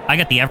 buddy. I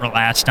got the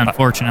Everlast,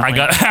 unfortunately. I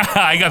got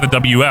I got the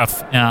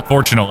WF. Yeah.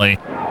 Fortunately,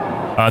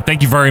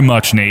 thank you very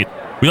much, Nate.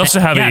 We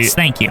also have yes, a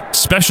thank you.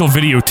 special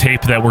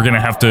videotape that we're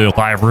gonna have to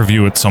live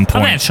review at some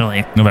point.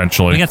 Eventually.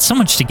 Eventually. We got so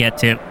much to get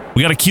to.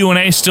 We got a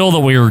Q&A still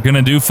that we were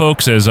gonna do,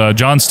 folks, as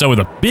John Stowe with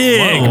a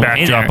big Whoa,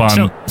 backdrop hey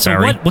on there. So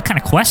Barry. what kind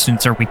of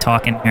questions are we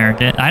talking here?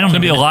 I don't It's gonna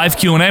be a live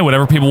Q&A,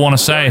 whatever people want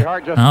to say.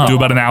 Oh. Do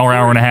about an hour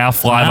and a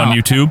half live Wow. on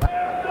YouTube,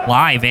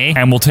 live, eh?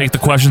 and we'll take the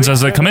questions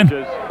as they come in.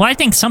 Well, I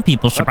think some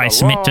people should probably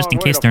submit just in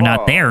case they're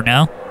not there,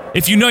 no?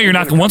 If you know you're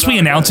not, once we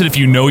announce it, if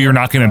you know you're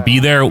not going to be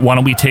there, why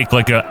don't we take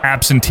like a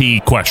absentee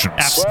questions?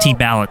 Absentee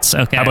ballots,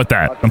 okay. How about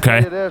that?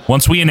 Okay.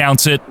 Once we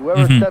announce it,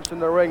 We'll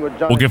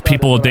we'll give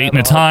people a date and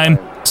a time.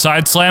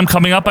 Side slam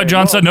coming up by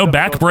John said no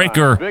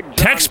backbreaker.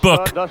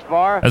 Textbook,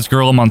 as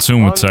Gorilla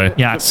Monsoon would say.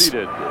 Yes.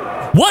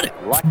 What?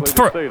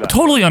 For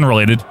totally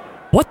unrelated.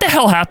 What the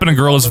hell happened to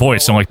Gorilla's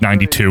voice in like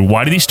 92?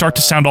 Why did he start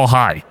to sound all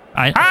high?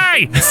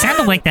 Hi! It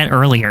sounded like that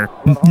earlier.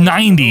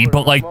 90,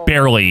 but like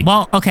barely.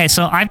 Well, okay,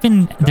 so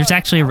there's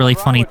actually a really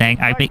funny thing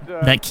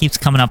that keeps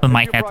coming up in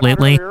my head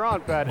lately.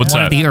 What's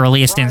One that? of the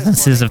earliest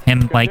instances of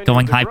him like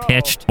going high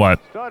pitched What?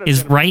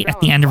 is right at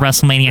the end of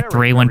WrestleMania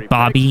 3 when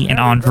Bobby and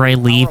Andre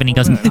leave and he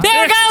goes, "There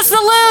goes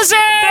the losers!"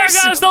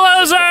 There goes the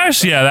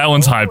losers! Yeah, that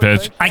one's high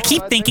pitched. I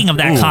keep thinking of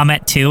that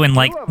comment too, and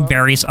like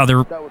various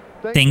other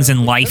things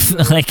in life.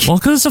 Like, Well,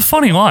 because it's a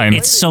funny line.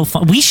 it's so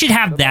fun. We should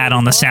have that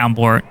on the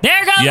soundboard.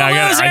 There goes Yeah,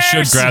 the losers! I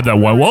should grab that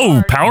one.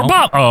 Whoa, power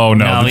bomb? Oh,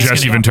 no, the he's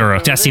Jesse gonna-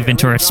 Ventura. Jesse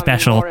Ventura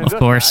special, of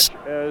course.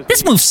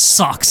 This move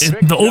sucks.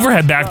 The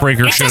overhead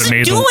backbreaker It should have doesn't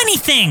made do the...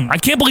 anything. I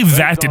can't believe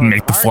that didn't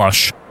make the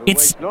flush.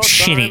 It's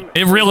shitty.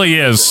 It really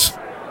is.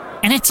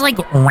 And it's like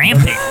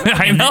rampant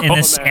I know. in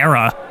this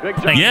era.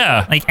 Like,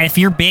 Yeah. Like if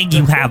you're big,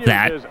 you have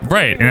that.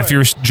 Right, and if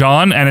you're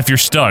John and if you're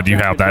Stud, you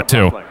have that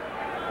too.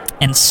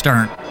 And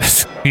Stern.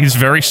 He's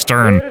very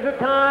stern.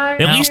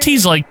 At least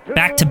he's like,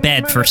 Back to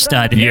bed for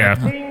Stud. yeah.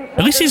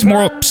 At least he's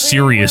more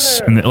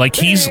serious. And like,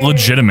 he's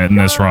legitimate in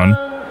this run.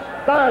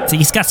 So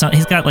he's got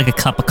like a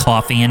cup of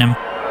coffee in him.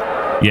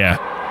 Yeah.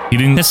 He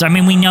didn't... I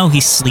mean, we know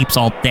he sleeps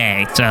all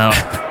day, so...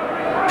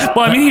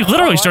 Well, I mean, he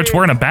literally starts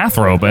wearing a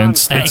bathrobe, and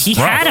it's he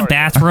rough. had a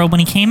bathrobe when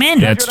he came in.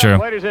 Yeah, it's true.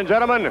 Ladies and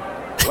gentlemen,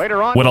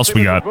 later on, What else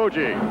we got?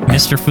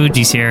 Mr.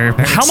 Fuji's here.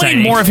 Very How many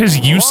exciting. more of his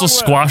useless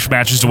squash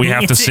matches do we have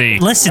to It's- see?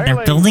 Listen,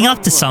 they're building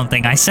up to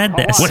something. I said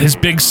this. What, his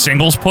big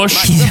singles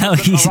push? You know,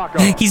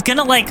 he's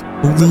gonna like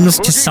lose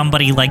to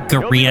somebody like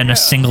Garea in a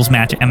singles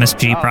match at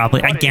MSG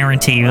probably. I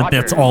guarantee you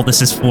that's all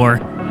this is for.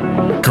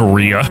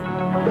 Korea.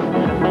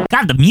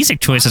 God, the music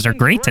choices are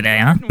great today,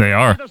 huh? They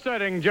are. All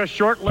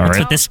right.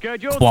 With this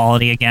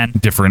quality again.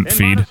 Different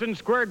feed.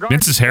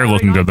 Vince's hair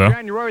looking good, though.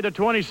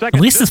 At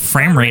least the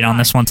frame rate on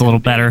this one's a little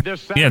better.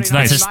 Yeah, it's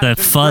nice. It's just the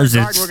fuzz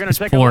is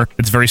poor.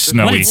 It's very What,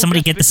 snowy. did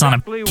somebody get this on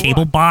a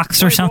cable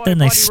box or something?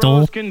 They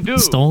stole it?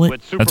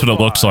 That's what it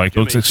looks like. It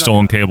looks like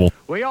stolen cable.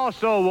 This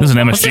This is an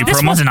MSG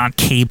This promo? wasn't on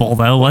cable,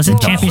 though, was it?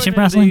 Championship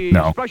Wrestling?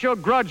 No. Special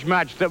grudge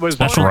match that was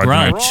Special on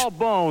grudge. Raw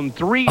Bone,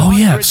 Oh,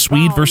 yeah,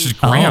 Swede versus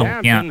Graham.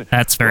 Oh, yeah,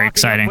 that's very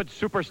exciting.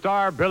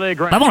 Superstar Billy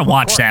Graham. I want to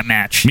watch that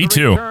match. Me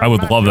too. I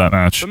would love that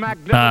match.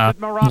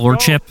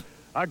 Lordship,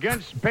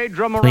 Against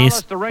Pedro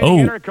please.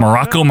 Oh,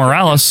 Morocco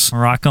Morales.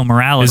 Morocco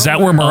Morales. Is that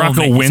where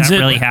Morocco is wins that it?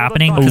 really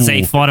happening? Because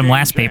they Ooh. fought him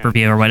last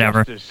pay-per-view or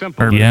whatever.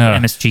 Or Yeah.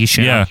 MSG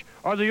show. Yeah.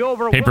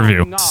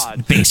 Pay-per-view.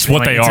 Basically,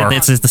 what they are.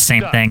 This is the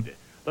same thing.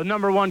 The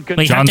number one But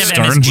you John have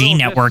to have Stern? MSG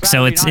network,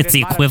 so it's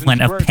the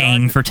equivalent of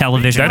paying for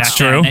television. That's back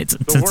true. then.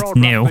 It's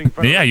new.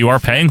 Yeah, you are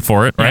paying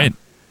for it, right?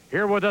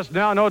 Here with us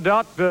now, no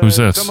doubt. Who's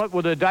this? Somewhat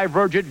with a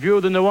divergent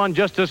view than the one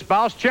just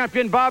espoused,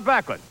 champion Bob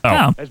Backlund.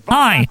 Oh, As Bob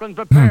hi. Backlund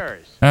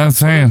prepares. That's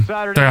saying.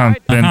 Saturday Down,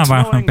 night, bent.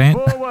 knowing Bent.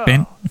 full well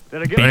Bent.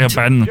 that against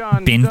Bent.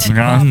 John Bent. Stern,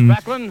 Gone. Bob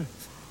Backlund,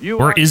 you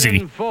Where are is he?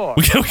 in for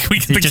We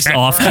get the Just cam-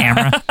 off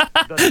camera.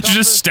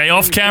 Just stay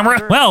off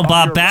camera? Well,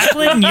 Bob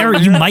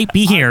Backlund, you might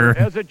be here.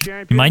 As a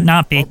champion, You might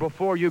not be. or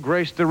before you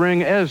grace the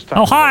ring as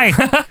Oh, hi.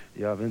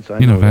 Yeah, Vince, I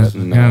You know, know that. Vince,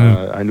 And,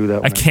 yeah. I knew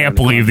that. I can't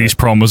believe these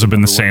promos have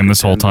been the same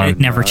this whole time. It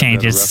never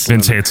changes.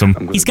 Vince hates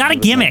him. He's got a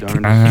gimmick. He's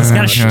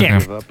got a shtick,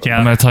 I'm Joe.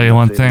 gonna tell you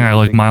one thing. I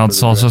like mild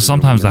salsa.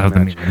 Sometimes I have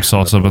the medium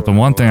salsa, but the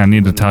one thing I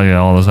need to tell you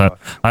all is that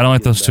I don't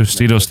like those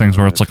Tostitos things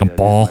where it's like a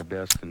ball. Can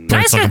I It's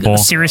ask like a a ball.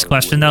 serious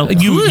question, though?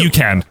 You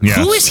can. Yeah.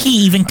 Who is he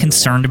even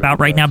concerned about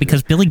right now?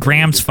 Because Billy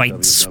Graham's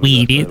fighting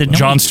Swede.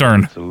 John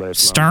Stern.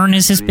 Stern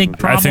is his big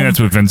problem? I think that's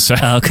what Vince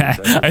said. Okay.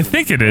 I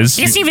think it is.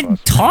 He hasn't even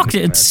talked.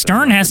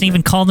 Stern hasn't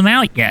even called him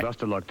out yet.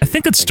 I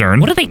think it's Stern.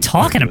 What are they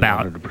talking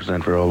about?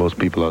 100% for all those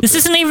people out This there.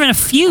 isn't even a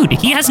feud.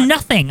 He has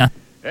nothing.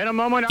 In a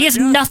moment, He has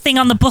nothing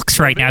on the books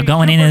right now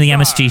going into the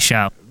MSG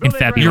show in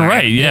February. You're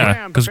right,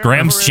 yeah. Because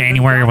Graham's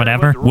January or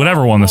whatever.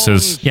 Whatever one this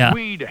is. Yeah.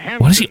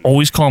 Why does he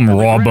always call him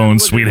Raw Bone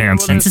Sweet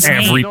Hansen? It's his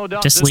Every. name.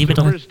 Just leave it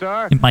alone.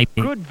 It might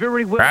be. Could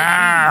very well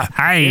Ah,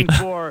 hi. in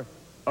for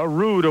a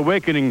rude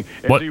awakening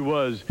as What? he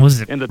was.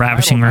 Was it in the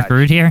Ravishing title match,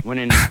 Recruit here? When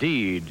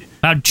indeed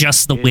About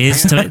just the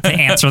whiz to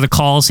answer the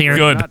calls here.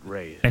 Good. not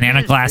raised.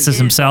 Banana Glasses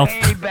himself.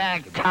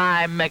 Payback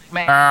time,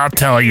 McMahon. I'll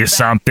tell you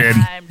something.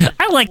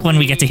 I like when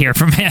we get to hear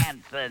from him.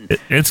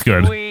 It's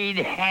good. Swede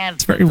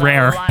Hansen, very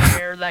rare. The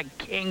liar, the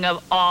king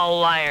of all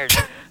liars.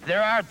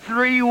 There are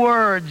 3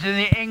 words in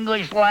the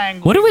English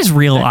language. What do his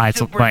real that eyes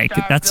look like?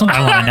 superstar That's what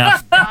I want to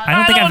know.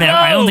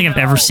 I don't think I've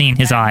ever seen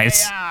his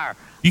eyes. They are.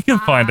 You can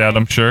find out,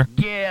 I'm sure.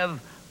 Give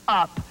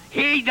up.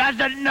 He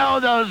doesn't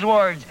know those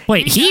words.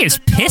 Wait, he is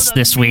doesn't know pissed the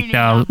this week, meaning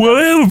though. of Well,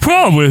 I have a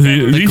problem with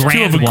it. These two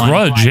grand have a one.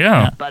 grudge,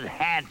 yeah. But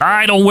Hansen,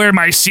 I don't wear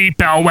my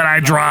seatbelt when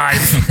I drive.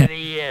 that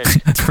he is.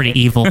 That's pretty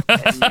evil.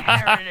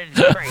 Inherited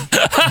trait.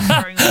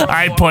 During World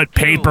I War put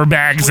II, paper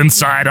bags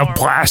inside of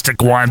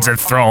plastic ones and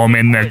throw them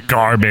in the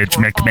garbage,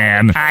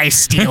 McMahon. I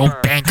steal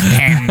bank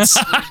pens.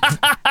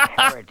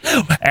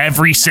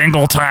 Every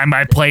single time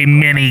I play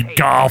mini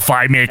golf,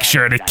 I make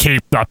sure to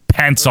keep the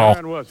pencil.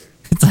 Man was it.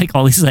 It's like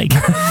all these like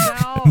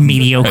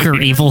mediocre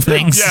evil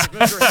things.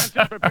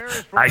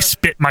 I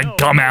spit my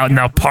gum out in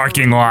the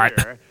parking lot.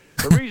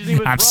 The reason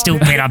I'm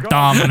stupid, I'm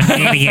dumb, I'm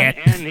an idiot.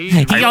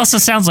 He also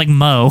sounds like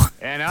Mo.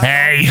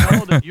 Hey.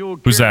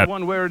 Who's that?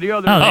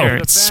 Oh, there,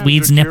 it's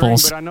Swede's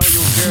Nipples.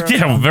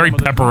 Yeah, very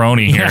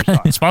pepperoni here.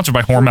 Sponsored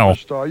by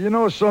Hormel. You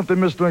know something,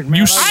 Mr. McMahon?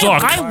 You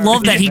suck. I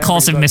love that he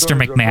calls him Mr.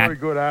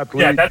 McMahon.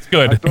 Yeah, that's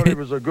good. I thought he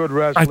was a good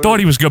wrestler. I thought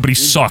he was good, but he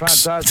He's a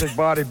sucks. fantastic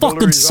bodybuilder.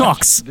 Fucking He's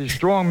sucks. The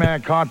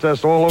strongman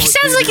contest all over. He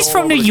sounds like he's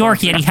from New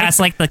York, yet he has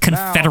like the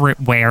Confederate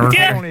wear. I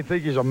don't even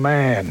think he's a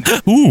man.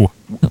 Ooh.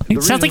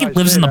 He sounds like he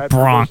lives in the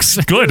Bronx.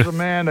 Good. He's a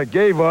man that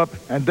gave up,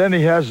 and then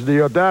he has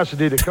the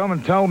audacity to come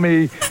and tell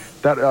me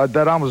that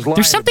I was lying.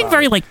 There's something about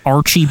very like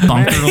Archie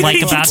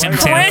Bunker-like about him too.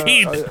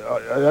 Great.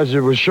 as it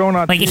was shown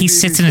on Like TV he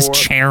sits in his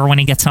before, chair when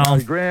he gets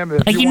home. Graham,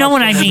 if Like, you know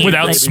want what I something mean?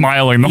 Without Like-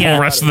 smiling the Yeah.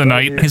 whole rest of the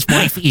night. His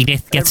wife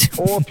Edith gets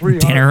all 300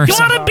 dinner or You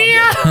want something. a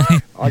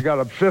beer? I got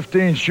a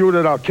 15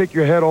 shooter. I'll kick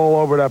your head all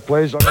over that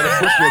place. I'm gonna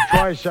put your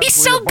triceps He's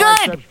where so your good.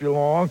 biceps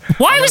belong.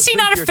 Why I'm was he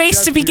gonna not a kick your face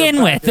chest to your begin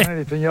back with? and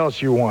anything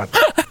else you want.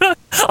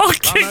 I'll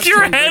kick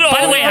your head off.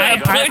 By the way,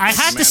 I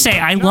have to say,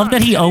 I love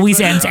that he always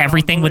ends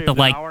everything with the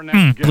like,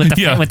 with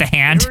the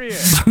hand.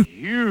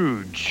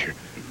 Huge.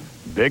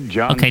 Big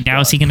John. Okay, now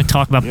is he going to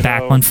talk about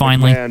Backlund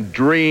finally? McMahon,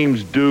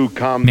 dreams do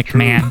come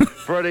McMahon. true.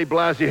 Freddie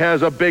Blassie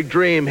has a big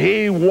dream.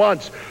 He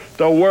wants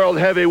the world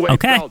heavyweight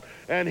Okay. belt,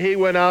 and he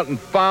went out and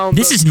found.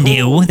 This the is tool.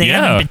 new. They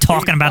Yeah. haven't been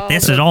talking about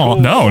this at all.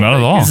 No, not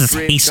at all. This is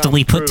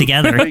hastily put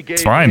together.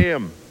 It's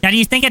fine. Now, do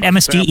you think at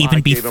MSG,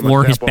 even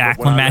before his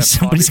Backlund match,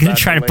 somebody's going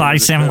to try to body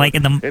slam like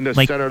in the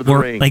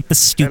like the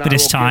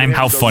stupidest time?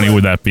 How funny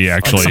would that be,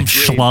 actually? Some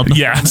schlub.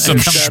 Yeah, some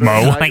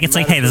schmo. Like it's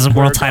like, hey, this is a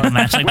world title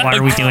match. Like, why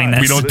are we doing this?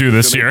 We don't do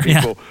this here.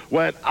 Yeah.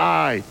 When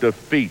I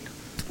defeat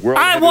world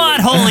I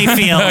want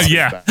Holyfield.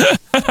 Yeah.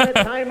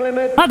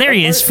 Oh, there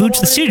he is. Fuge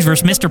the Stooge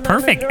versus Mr.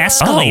 Perfect.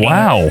 Escalating. Oh,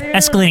 wow.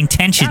 Escalating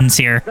tensions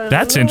here.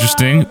 That's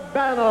interesting.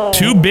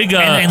 Two big,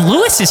 And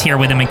Lewis is here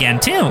with him again,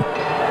 too.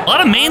 a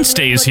lot of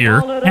mainstays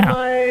here.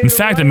 Yeah. In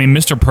fact, I mean,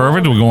 Mr.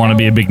 Perfect would go on to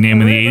be a big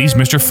name in the 80s.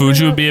 Mr.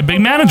 Fuji would be a big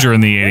manager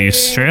in the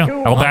 80s.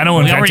 True. Albano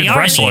We invented already are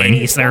wrestling. in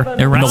the 80s. They're In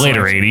the wrestlers.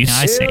 later 80s. Yeah,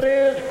 I see.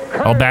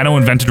 Albano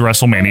invented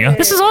WrestleMania.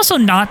 This is also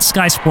not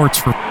Sky Sports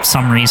for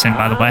some reason,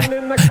 by the way.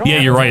 Yeah,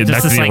 you're right. Just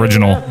That's this, the like,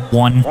 original.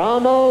 One.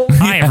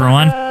 Hi,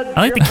 everyone. I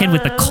like the kid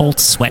with the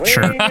Colts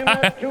sweatshirt.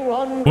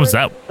 What was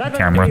that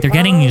camera? They're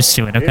getting used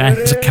to it, okay?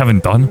 Is it Kevin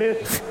Dunn?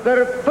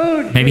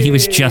 Maybe he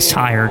was just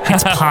hired.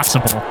 It's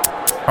possible.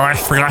 Oh, I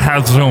forgot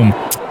how to zoom.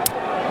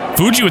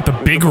 Fuji with the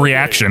big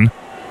reaction.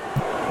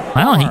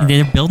 Well,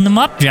 they're building them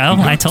up, Joe.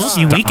 I told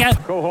you, week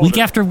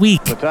after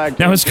week.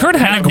 Now, is Kurt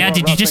Hennig... Now,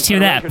 did you just hear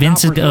that?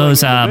 Vince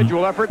goes,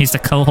 he's the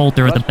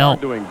co-holder of the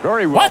belt.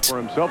 What?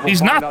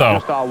 He's not,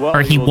 though.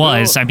 Or he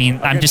was. I mean,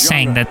 I'm just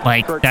saying that,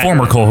 like... That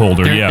Former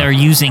co-holder, yeah. They're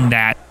using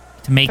that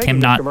to make him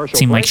not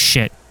seem like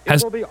shit.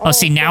 Has, Oh,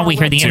 see, now we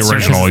hear the It's the insert.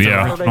 original, This is the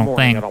yeah. original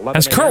thing.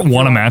 has Kurt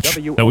won a match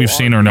that we've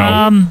seen or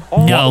no?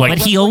 No, Like- but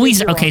he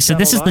always... Okay, so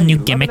this is the new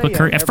gimmick with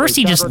Kurt. At first,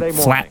 he just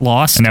flat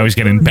lost. And now he's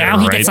getting better, Now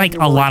he right? gets, like,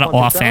 a lot of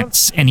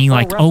offense, and he,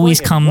 like,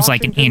 always comes,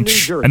 like, an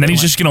inch. And then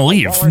he's just going to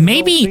leave.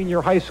 Maybe...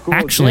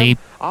 Actually,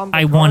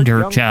 I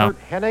wonder, Joe,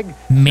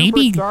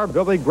 maybe... Do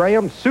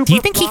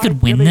you think he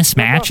could win this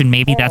match, and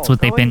maybe that's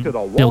what they've been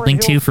building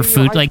to for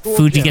Fuji? Like,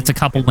 Fuji gets a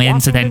couple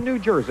wins, and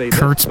then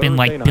Kurt's been,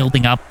 like,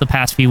 building up the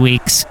past few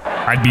weeks.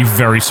 I'd be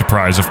very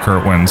surprised if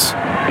Kurt wins.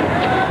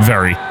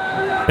 Very.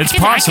 It's I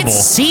possible. can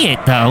see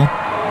it, though.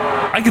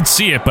 I could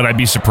see it, but I'd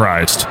be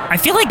surprised. I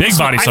feel like Big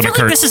body I son feel of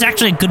like Kurt. this is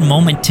actually a good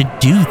moment to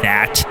do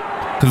that.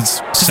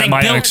 Because it's They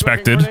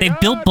semi-unexpected. They've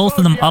built both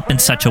of them up in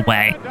such a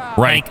way,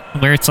 Right.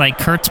 Like, where it's like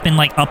Kurt's been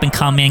like up and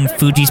coming,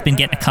 Fuji's been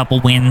getting a couple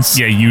wins.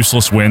 Yeah,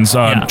 useless wins.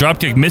 Yeah.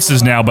 Dropkick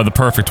misses now by the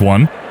perfect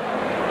one.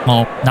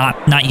 Well,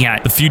 not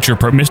yet. The future,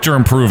 Mr.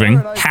 Improving.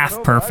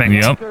 Half perfect.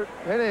 Yep.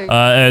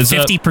 As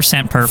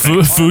 50%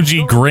 perfect.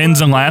 Fuji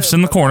grins and laughs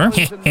in the corner.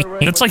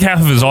 That's like half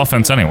of his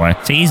offense anyway.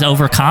 So he's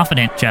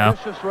overconfident, Joe.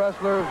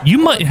 You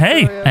might.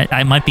 Hey.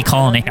 I might be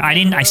calling it.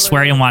 I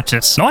swear I didn't watch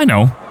this. No, I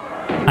know.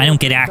 I don't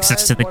get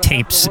access to the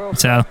tapes,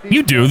 so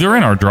You do. They're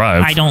in our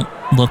drive. I don't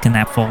look in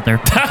that folder.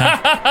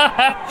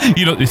 Okay?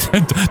 You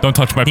don't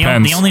touch my The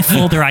pens. only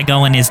folder I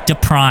go in is the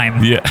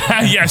Prime. Yeah,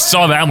 yeah. I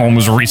saw that one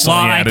was recently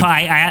Well,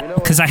 added.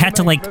 because I had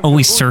to like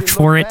always search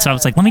for it, so I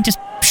was like, let me just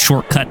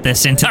shortcut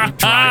this into the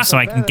drive so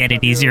I can get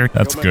it easier.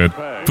 That's good.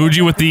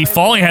 Fuji with the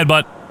falling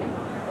headbutt.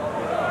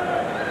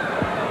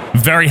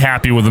 Very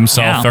happy with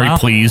himself. Yeah, very well,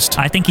 pleased.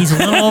 I think he's a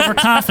little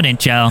overconfident,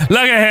 Joe. Look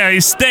at here. He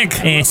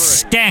stink. It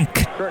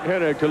stank.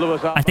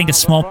 I think a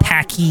small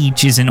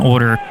package is in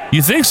order.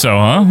 You think so,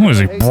 huh? What is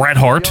he, Bret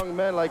Hart?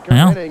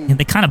 Well,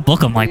 they kind of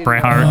book him like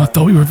Bret I Hart.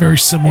 thought we were very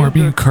similar,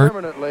 being Kurt.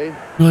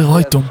 Really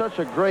liked him.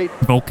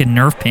 Broken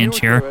nerve pinch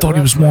here. Thought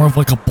he was more of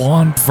like a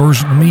blonde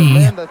version of me.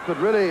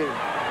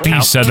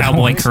 He said that.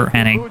 Cowboy Kurt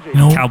Hennig. You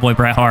know, Cowboy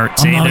Bret Hart. I'm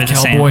See, not they're a the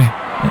same. cowboy.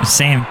 They're the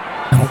same.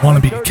 I don't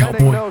want to be a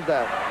cowboy.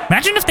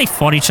 Imagine if they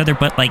fought each other,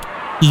 but like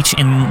each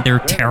in their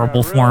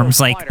terrible forms,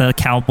 like the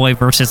cowboy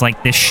versus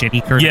like this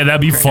shitty Kurt. Yeah, that'd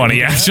be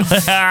funny, actually.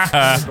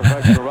 Yeah,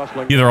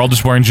 they're all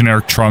just wearing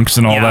generic trunks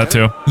and all Yeah. that,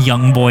 too.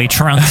 Young boy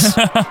trunks.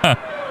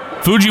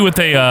 Fuji with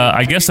a,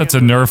 I guess that's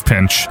a nerve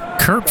pinch.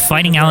 Kurt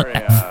fighting out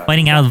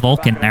of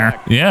Vulcan there.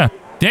 Yeah.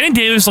 Danny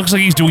Davis looks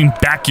like he's doing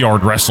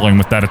backyard wrestling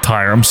with that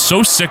attire. I'm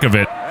so sick of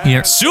it.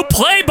 Here.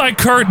 Suplex by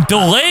Kurt,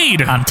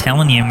 delayed. I'm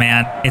telling you,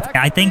 man.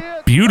 I think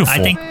beautiful. I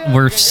think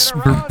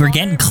we're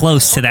getting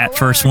close to that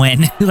first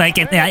win. Like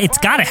it's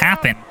got to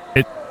happen.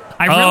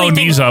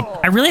 Knees up.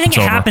 I really think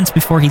it happens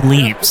before he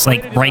leaves,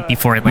 like right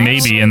before he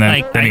leaves. Maybe, and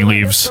then he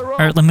leaves.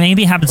 Or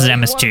maybe it happens at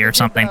MSG or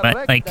something.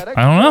 But like I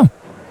don't know.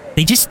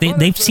 They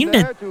seem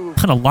to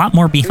put a lot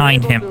more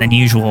behind him than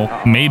usual.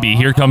 Maybe.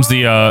 Here comes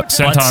the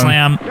senton. Butt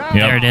slam. Yep.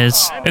 There it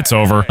is. It's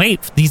over.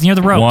 Wait, he's near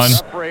the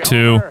ropes. 1,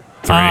 2,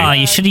 3.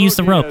 You should have used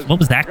the ropes. What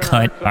was that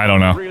cut? I don't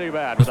know.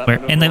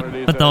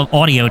 But the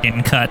audio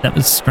didn't cut. That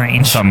was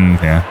strange.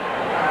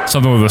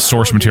 Something with the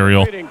source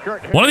material.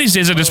 One of these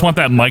days, I just want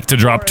that mic to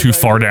drop too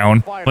far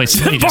down. Wait,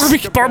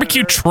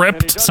 barbecue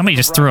tripped. Somebody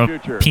just threw a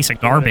piece of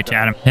garbage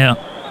at him.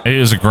 Yeah. It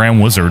is a Grand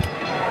Wizard.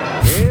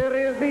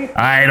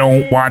 I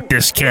don't want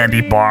this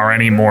candy bar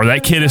anymore.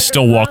 That kid is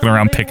still walking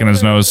around picking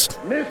his nose.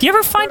 Do you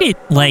ever find it,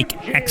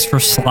 like, extra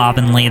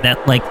slovenly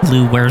that, like,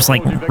 Lou wears,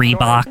 like,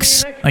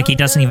 Reeboks? Like, he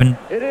doesn't even...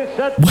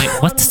 Wait,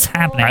 what's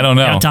happening? I don't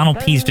know. Donald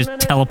P's just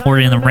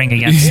teleported in the ring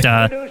against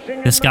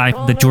this guy,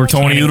 the George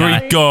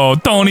Cannon guy.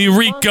 Tony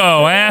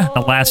Rico, eh?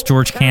 The last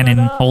George Cannon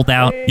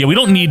holdout. Yeah, we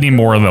don't need any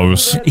more of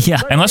those.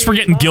 Yeah. Unless we're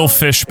getting Gil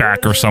Fish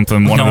back or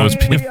something. One of those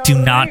people. We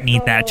do not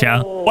need that,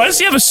 Joe. Why does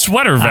he have a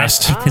sweater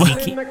vest?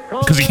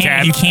 Because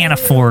he can't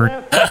afford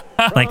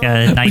like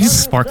a nice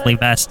sparkly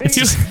vest. It's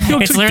just he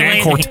looks like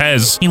Dan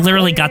Cortez. He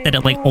literally got that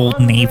at like Old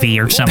Navy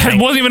or something.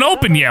 It wasn't even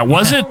open yet,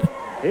 was it?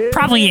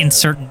 Probably in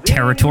certain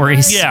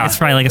territories. Yeah. It's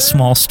probably like a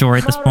small store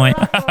at this point.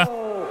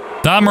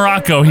 Don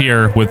Morocco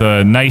here with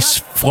a nice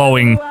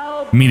flowing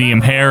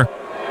medium hair.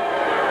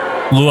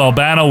 Lou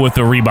Albano with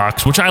the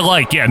Reeboks, which I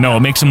like. Yeah, no, it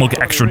makes him look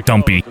extra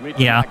dumpy.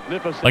 Yeah.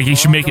 Like he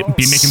should be making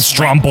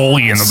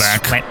Stromboli in the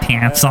back.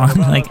 Sweatpants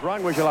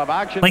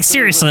on. Like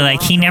seriously,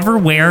 like he never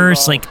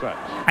wears like.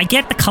 I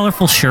get the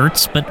colorful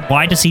shirts, but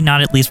why does he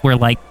not at least wear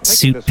like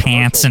suit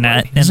pants and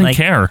like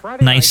care.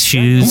 Nice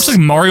shoes? Looks like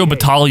Mario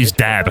Batali's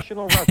dad.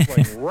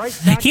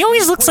 He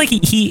always looks like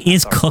he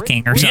is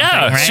cooking or something.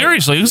 Yeah, right?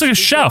 seriously, he looks like a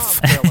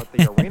chef.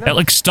 At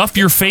like Stuff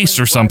Your Face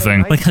or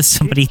something. Because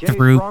somebody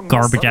threw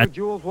garbage at.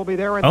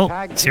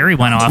 Oh, Siri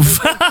went off.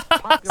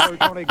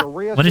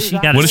 What does she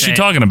got? What is she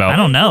talking about? I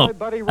don't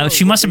know.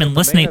 She must have been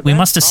listening. We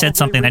must have said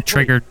something that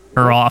triggered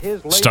her off.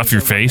 Stuff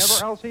Your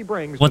Face?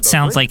 What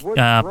sounds like?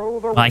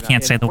 Well, I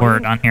can't say the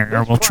word on here,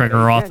 or we'll trigger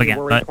her off again.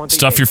 But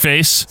Stuff Your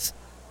Face?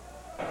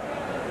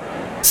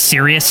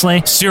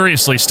 Seriously?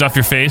 Seriously, Stuff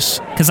Your Face?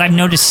 Because I've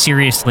noticed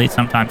seriously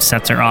sometimes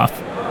sets her off.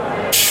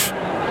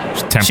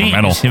 She's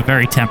temperamental. She's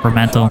very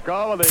temperamental.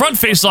 Front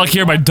face lock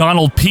here by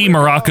Donald P.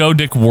 Morocco.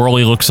 Dick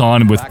Worley looks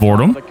on with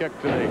boredom.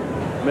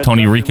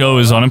 Tony Rico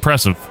is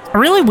unimpressive. I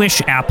really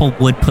wish Apple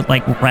would put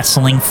like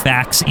wrestling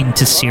facts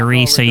into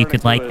Siri so you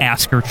could like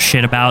ask her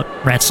shit about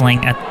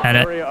wrestling at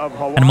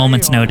a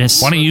moment's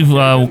notice. Why don't you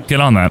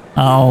get on that?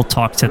 I'll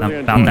talk to them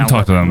about that.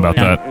 Talk to them about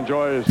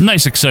that.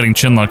 Nice exciting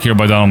chin lock here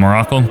by Donald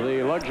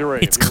Morocco.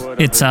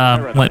 It's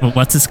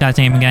what's this guy's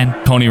name again?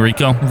 Tony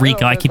Rico.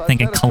 Rico. I keep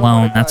thinking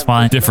Cologne. That's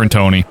why. Different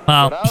Tony.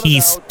 Well,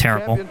 he's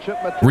terrible.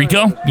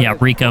 Rico? Yeah,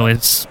 Rico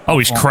is. Oh,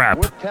 he's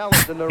crap.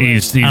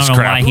 He's I don't know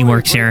crap. why he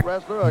works here.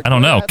 I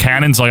don't know.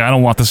 Cannon's like, I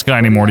don't want this guy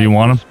anymore. Do you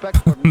want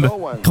him?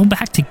 Go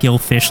back to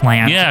Gilfish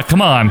Land. Yeah,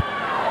 come on.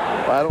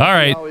 All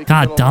right.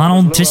 God,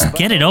 Donald, just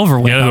get it over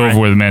with. Get it over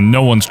with, man.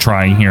 No one's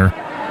trying here.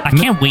 I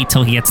can't wait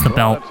till he gets the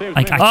belt.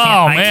 Like I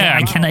can't. Man.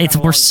 I can't.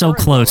 We're so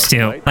close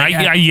to. Like,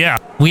 yeah.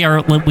 We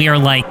are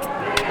like.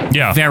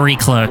 Yeah. Very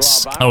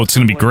close. Oh, it's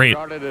going to be great.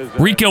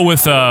 Rico with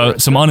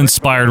some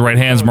uninspired right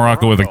hands.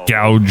 Morocco with a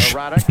gouge.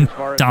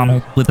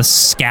 Donald with a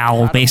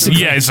scowl,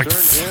 basically. Yeah, he's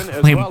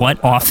like, wait, what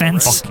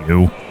offense? Fuck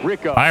you.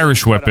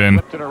 Irish whip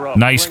in.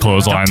 Nice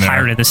clothesline there. I'm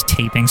tired of this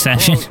taping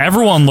session.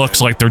 Everyone looks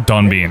like they're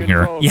done being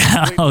here.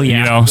 Yeah. Oh,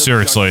 yeah. You know,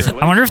 seriously.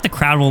 I wonder if the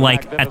crowd will,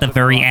 like, at the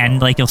very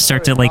end, like, you'll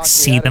start to, like,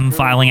 see them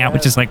filing out,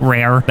 which is, like,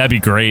 rare. That'd be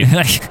great.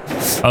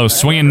 Oh,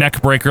 swinging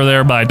neck breaker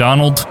there by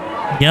Donald.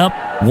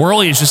 Yep.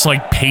 Worley is just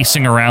like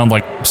pacing around,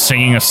 like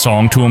singing a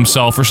song to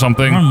himself or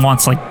something. Everyone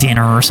wants like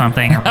dinner or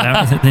something. Or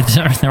whatever.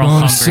 They're all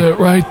hungry. Sit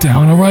right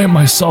down and write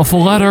myself a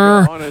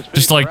letter.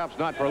 Just like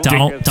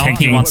Donald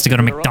P wants to go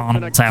to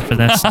McDonald's after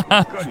this.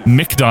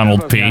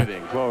 McDonald P.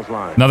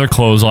 Another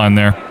clothesline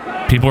there.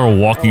 People are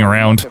walking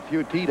around.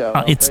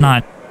 It's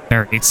not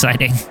very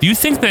exciting. Do you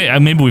think they?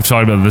 Maybe we've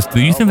talked about this.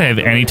 Do you think they have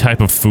any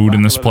type of food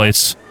in this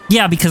place?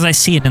 Yeah, because I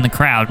see it in the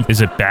crowd.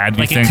 Is it bad, you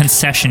like think? A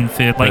concession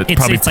food. Like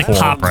it's like pork,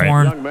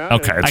 popcorn. Right?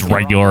 Okay, it's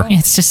regular.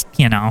 It's just,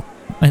 you know,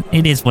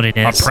 it is what it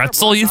is. A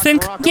pretzel, you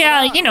think?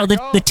 Yeah, you know,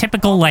 the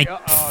typical, like,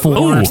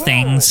 four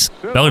things.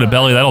 Belly to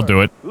belly, that'll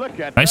do it.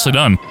 Nicely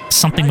done.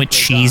 Something with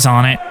cheese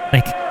on it.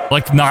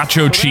 Like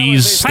nacho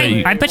cheese.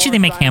 I bet you they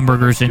make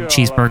hamburgers and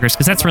cheeseburgers,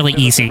 because that's really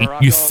easy.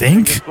 You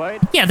think?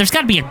 Yeah, there's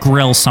got to be a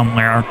grill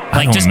somewhere.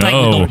 Like, just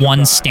know. like the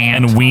one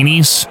stand. And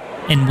weenies?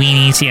 and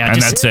weenies. Yeah, And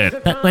just, that's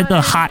it. Like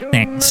the hot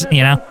things,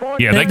 you know?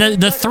 Yeah,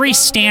 The three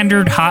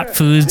standard hot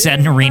foods at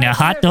an arena: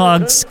 hot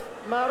dogs,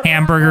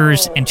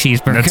 hamburgers, and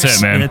cheeseburgers. That's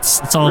it, man.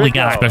 That's all we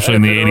got. Especially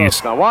in the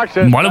 80s. Now watch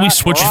this. Why don't we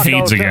switch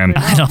feeds again?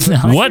 I don't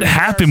know. What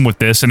happened with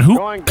this, and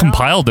who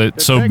compiled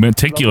it so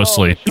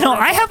meticulously? You know,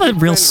 I have a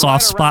real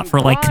soft spot for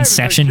like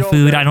concession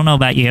food. I don't know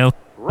about you.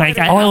 Like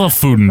I love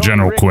food in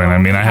general, Quinn. I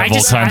mean, I have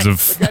all kinds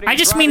of. I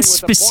just mean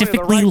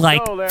specifically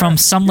like from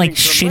some like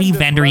shitty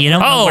vendor. You don't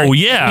know Oh, where,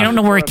 yeah. You don't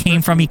know where it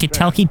came from. You could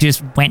tell he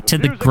just went to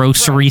the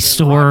grocery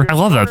store. I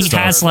love that He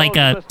stuff. has like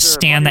a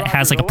stand that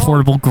has like a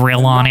portable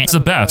grill on it. It's the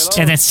best.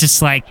 And it's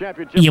just like,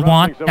 you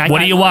want? What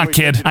do you want,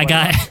 kid? I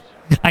got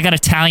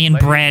Italian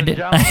bread.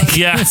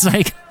 Yeah. It's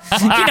like,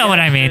 you know what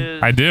I mean.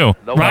 I do.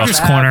 Rogers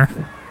Corner.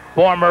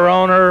 Former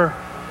owner.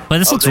 But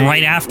this looks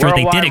right after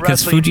they did it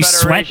because Fuji's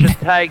sweating.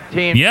 Tag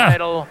team Yeah.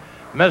 title,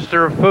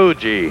 Mr.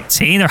 Fuji.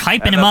 See, they're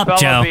hyping And him the up, fellow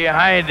Joe.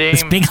 behind him,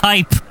 This big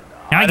hype.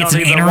 Now he I gets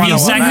don't an even interview wanna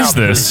segment.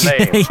 What is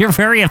this? name. You're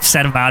very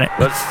upset about it.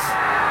 But,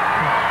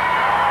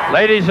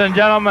 ladies and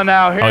gentlemen,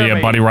 now hear Oh, yeah,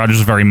 me. Buddy Rogers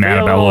is very Be mad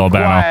a about little Lil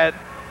Albano. quiet.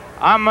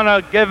 I'm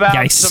gonna give out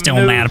Yeah, he's some still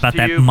news mad about to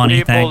that you money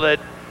people thing. that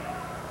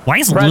Why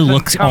does Lou present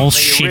look all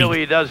company shitty?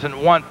 really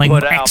doesn't want Like,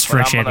 put out, extra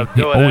but I'm gonna shitty.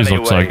 He do it always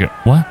looks anyway. like it.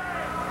 What?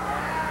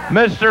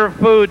 Mr.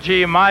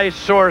 Fuji, my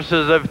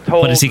sources have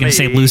told What is he going me to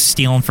say? Lou's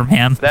stealing from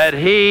him? that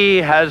he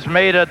has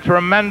made a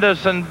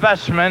tremendous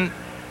investment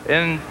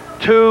in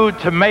 2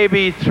 to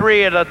maybe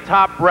 3 of the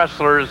top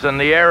wrestlers in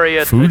the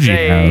area Fuji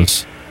today.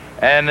 has.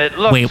 And it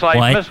looks Wait, like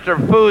what? Mr.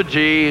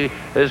 Fuji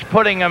is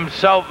putting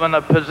himself in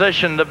a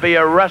position to be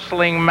a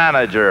wrestling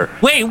manager.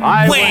 Wait, Wait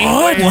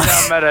what?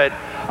 a minute.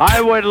 I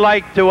would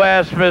like to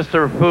ask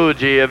Mr.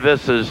 Fuji if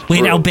this is true.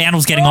 Wait,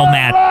 Albano's getting all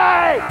mad.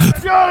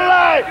 You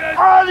lie!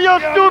 All you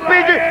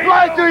stupid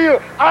lie to you!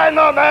 I'm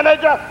no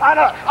manager.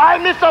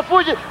 I'm Mr.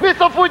 Fuji.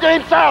 Mr. Fuji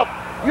himself.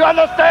 You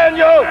understand,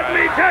 you? Let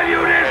me tell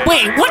you this.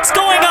 Wait, what's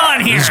going on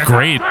here? He's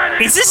great.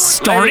 Is this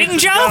starting, Ladies and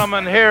Joe?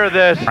 gentlemen, hear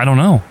this. I don't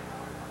know.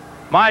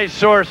 My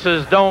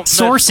sources don't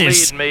Sources.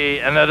 mislead me,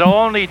 and it'll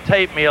only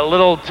take me a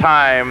little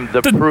time to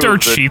The prove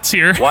dirt that sheets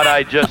here. what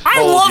I just I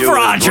told love you is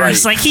Rogers.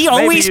 right. Like, he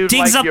Maybe always you'd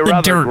digs like up your the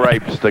other dirt.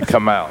 grapes to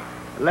come out.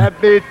 Let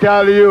me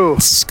tell you.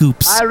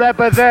 Scoops. I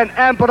represent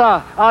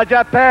Emperor of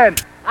Japan.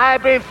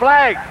 I've been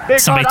flagged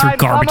because Somebody threw I'm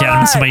garbage at him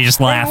and samurai, somebody just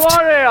a laughed.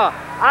 warrior.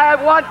 I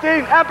have one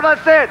thing Emperor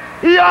said.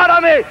 He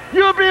ordered me.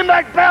 You bring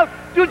McBelt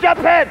to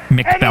Japan.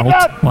 McBelt? Any belt,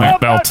 What? no McBelt.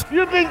 belt,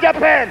 you bring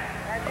Japan.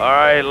 All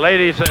right,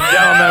 ladies and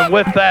gentlemen,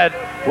 with that,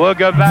 we'll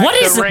go back What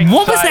to is? ringside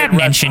What was that wrestling.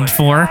 mentioned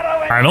for?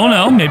 I don't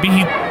know. Maybe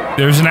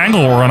there's an angle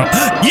we'll run up.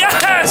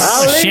 Yes!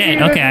 Oh,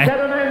 shit. Okay.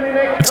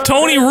 It's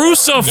Tony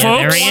Russo, folks. Yeah,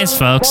 there he is,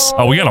 folks.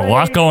 Oh, we got a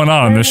lot going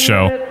on in this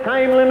show.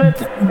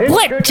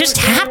 What just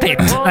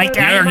happened? Like,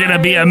 You're gonna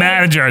be a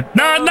manager.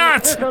 No, I'm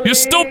not. You're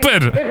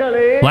stupid.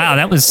 wow,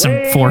 that was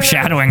some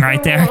foreshadowing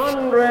right there.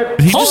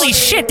 Holy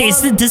shit!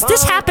 Does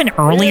this happen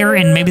earlier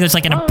and maybe there's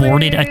like an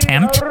aborted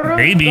attempt?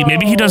 Maybe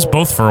he does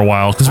both for a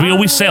while. Because we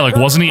always say, like,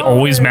 wasn't he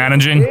always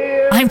managing?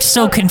 I'm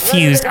so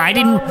confused. I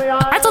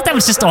thought that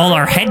was just all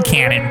our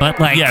headcanon, but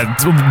like, Yeah,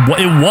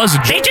 it was.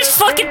 they just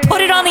fucking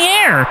put it on the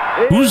air.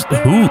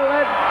 Who?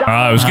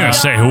 I was gonna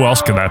say, who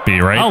else could that be,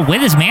 right? Oh,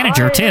 with his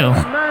manager too.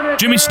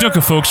 Jimmy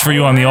Snuka, folks, for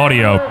you on the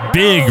audio.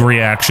 Big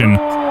reaction.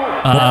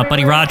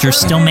 Buddy Rogers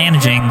still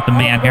managing the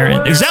man here.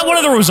 Is that one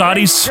of the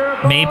Rosatis?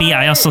 Maybe.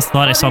 I also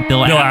thought I saw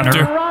Bill Bill Abner.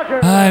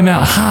 Apter.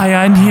 Hi,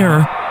 I'm here.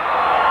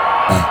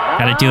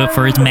 Gotta do it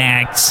for his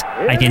mags.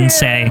 I didn't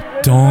say.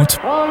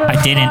 I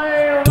didn't.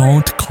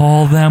 Don't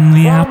call them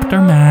the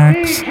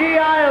Aftermax.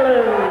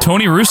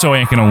 Tony Russo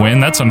ain't gonna win.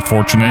 That's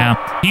unfortunate.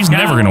 Yeah. He's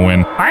never gonna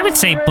win. I would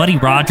say Buddy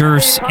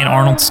Rogers and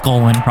Arnold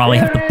Skolin probably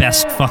have the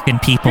best fucking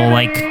people,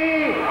 like,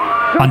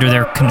 under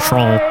their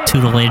control,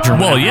 tutelage, or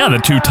whatever. Well, yeah, the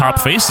two top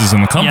faces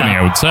in the company,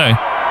 Yeah. I would say.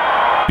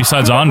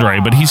 Besides Andre,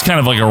 but he's kind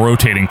of like a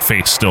rotating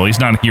face still. He's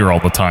not here all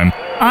the time.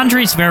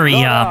 Andre's very,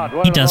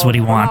 he does what he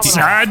wants.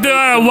 I do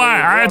what?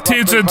 I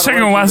teach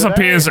chicken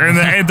recipes in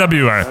the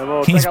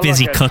AWA. He's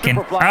busy cooking.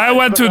 I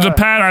went to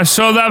Japan. I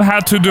showed them how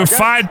to do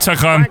fried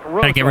chicken.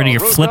 Gotta get rid of your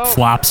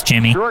flip-flops,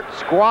 Jimmy.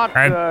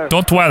 And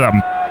don't wear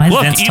them. Why is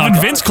Look, Vince even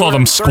talking- Vince called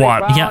him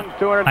squat. Yeah.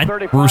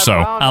 Russo.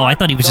 Oh, I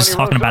thought he was just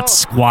talking about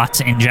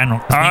squats in general.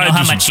 We know Alright, how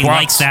do some much he squats.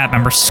 likes that.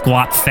 Remember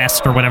Squat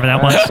Fest or whatever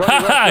that was?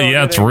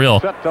 Yeah, it's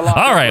real.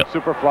 All right.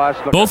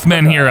 Both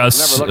men here,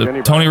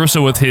 Tony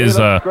Russo with his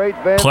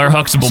Claire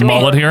Huxtable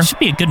mullet here. Should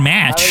be a good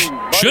match.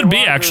 Should be,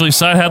 actually.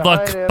 Side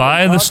headlock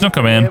by the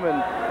Snuka man.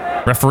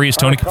 Referee is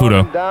Tony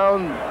Caputo.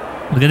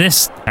 Look at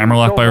this.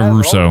 Hammerlock by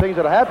Russo.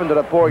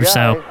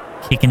 Russo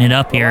kicking it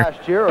up here.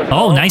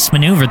 Oh, nice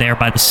maneuver there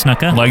by the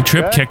Snuka. Leg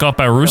trip, kick off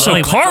by Russo.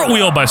 Wait,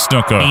 Cartwheel by He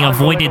Snuka.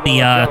 avoided the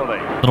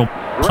little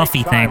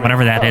puffy thing,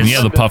 whatever that is.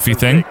 Yeah, the puffy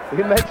thing.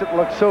 He makes it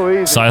look so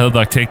easy. Side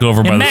headlock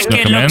takeover by You the make it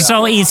Snuka man. look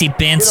so easy,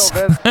 Vince.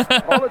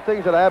 All the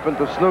things that happened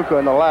to Snuka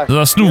in the last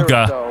The Snuka.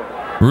 year or so,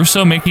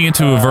 Russo making it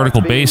to a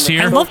vertical base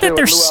here. I love that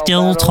they're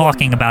still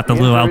talking about the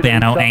Lou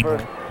Albano angle.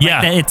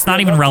 Yeah. It's not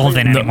even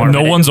relevant anymore.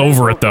 No one's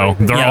over it, though.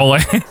 They're all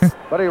like...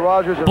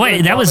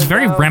 Boy, that was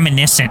very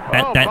reminiscent,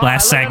 that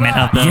last segment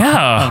of the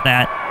of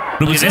that.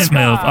 Look at this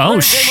move. Oh,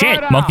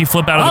 shit. Monkey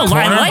flip out of the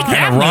corner. I like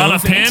that and a Rana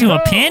move. pin. Into a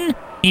pin.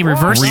 He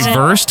reversed.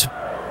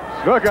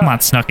 Come on,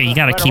 Snuka. You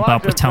got to keep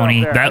up with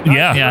Tony.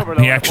 Yeah.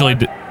 He actually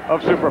did.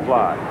 Of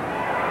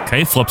Superfly.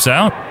 Okay, flips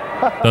out.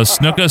 Does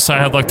Snuka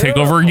side headlock take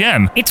over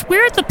again? It's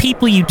weird the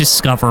people you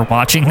discover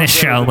watching this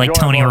show, like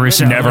Tony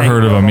Russo. Never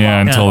heard of him,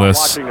 until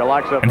this.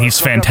 And he's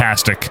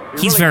fantastic.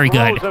 He's very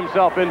good.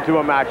 Himself into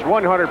a match,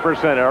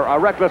 100%, a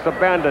reckless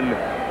abandon.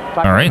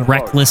 All right.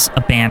 Reckless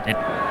abandon.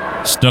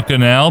 Snuka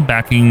now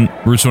backing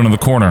Russo into the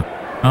corner.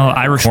 Oh,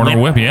 Irish corner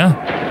whip.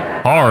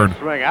 Yeah. Hard.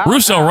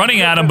 Russo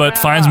running at him, but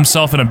finds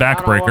himself in a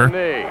backbreaker.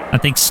 I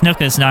think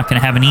Snuka's not going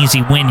to have an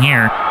easy win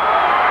here.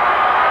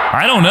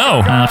 I don't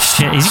know. Oh,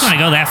 shit. Is he going to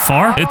go that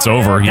far? It's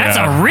over, That's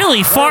a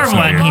really far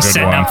one he's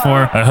setting up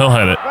for. He'll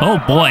hit it. Oh,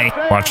 boy.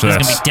 Watch this.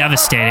 This is going to be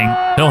devastating.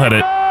 He'll hit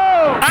it.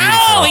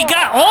 Oh, he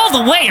got all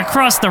the way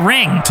across the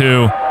ring.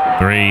 2,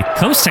 3.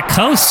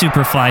 Coast-to-coast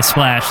Superfly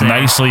splash there.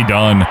 Nicely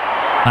done.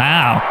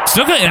 Wow.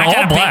 Snuka in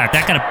all black.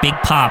 That got a big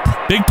pop.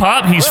 Big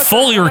pop. He's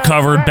fully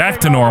recovered.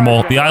 Back to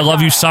normal. The I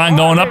love you sign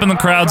going up in the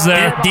crowds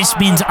there. This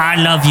means I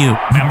love you.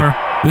 Remember?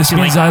 This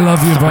means I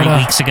love you, 3 brother.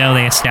 weeks ago,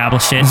 they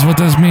established it. This is what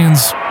this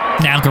means.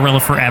 Now Gorilla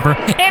Forever.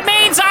 It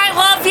means I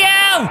love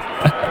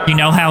you! You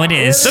know how it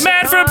is. The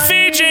man from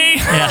Fiji!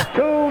 Yeah.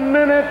 2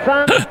 minutes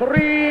and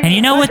 3 And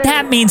you know what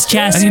that means,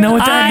 Jess? And you know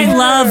what that means? I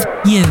love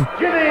you.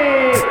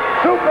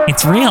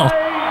 It's real.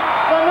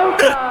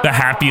 The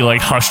happy,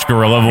 like, hushed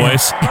gorilla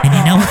voice. And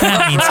you know what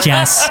that means,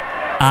 Jess?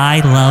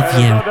 I love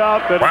you.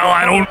 Well,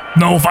 I don't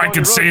know if I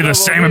can say the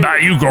same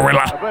about you,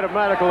 gorilla.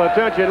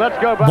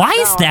 Why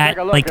is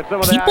that? Like,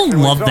 people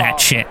love that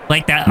shit.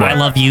 Like that I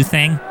love you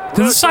thing.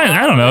 Because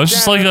I don't know. It's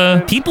just like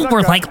a... People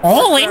were, like,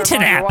 all into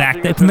that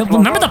back then.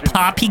 Remember the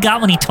pop he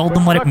got when he told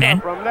them what it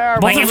meant?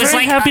 Like, it was,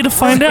 like, happy to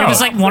find out. It was,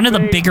 like, one of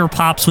the bigger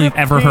pops we've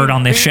ever heard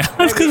on this show.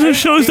 That's because the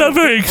show's not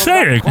very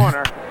exciting.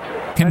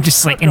 Him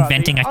just, like,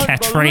 inventing a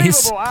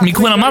catchphrase. I mean,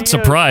 Quinn, I'm not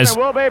surprised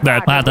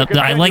that... Wow,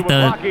 I like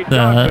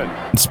the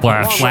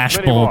flash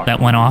bulb that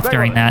went off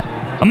during that.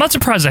 I'm not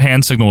surprised the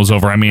hand signal was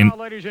over. I mean,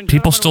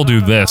 people still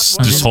do this.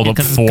 Just hold up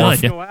 4.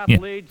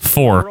 Yeah,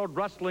 4.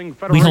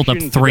 We hold up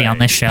 3 on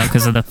this show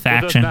because of the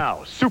faction.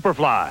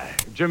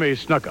 Superfly, Jimmy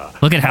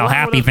Snuka. Look at how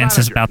happy Vince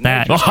is about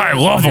that. Oh, I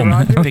love him.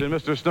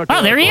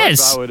 Oh, there he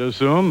is. I would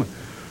assume.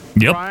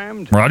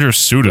 Yep. Roger's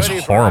suit is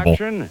horrible.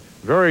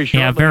 Very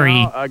Gene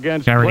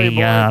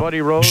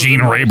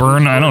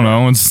Rayburn. I don't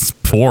know. It's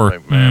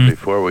 4. Man,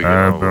 before we get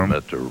over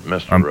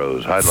Mr.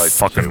 Rose, I'd like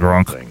fucking to say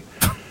drunk. one thing.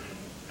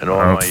 In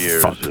all my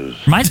years is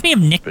Reminds me of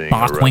Nick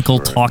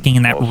Bockwinkel talking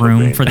in that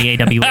room for the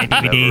AWA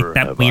DVD.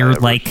 That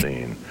weird, like,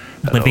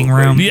 living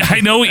room. Yeah, I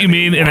know what you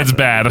mean, and it's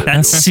bad.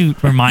 That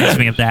suit reminds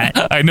me of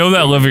that. I know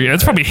that living room.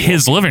 It's probably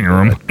his living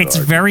room. It's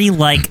very,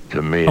 like,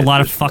 to me, a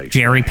lot of fuck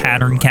Jerry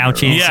pattern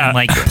couches and,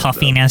 like,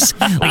 puffiness.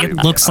 Like, it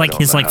looks like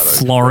his, like,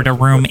 Florida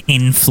room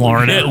in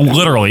Florida.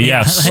 Literally,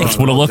 yes. That's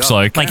what it looks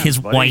like. Like his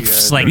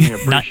wife's, like,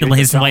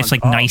 his wife's,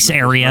 like, nice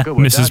area.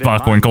 Mrs.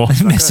 Bockwinkel.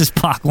 Mrs.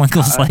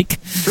 Bockwinkel's, like,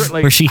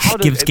 where she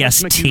gives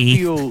guests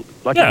tea.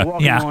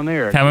 Yeah.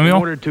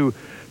 Chamomile?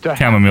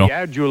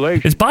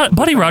 Chamomile. Is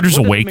Buddy Rogers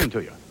awake?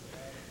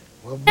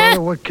 Well, brother,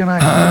 what can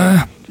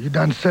I do? You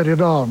done said it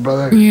all,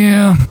 brother.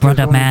 Yeah.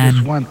 Brother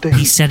man,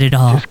 he said it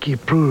all. Whiskey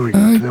Brewery. The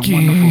wonderful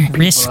people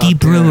Whiskey out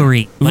there.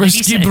 Brewery.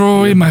 Whiskey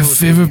Brewery, my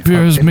favorite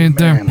beer is made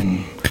there.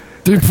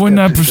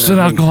 3.9%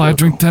 alcohol, I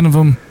drink 10 of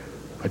them.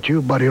 But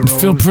you, Buddy I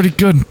Rose, feel pretty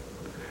good.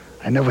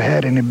 I never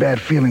had any bad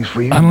feelings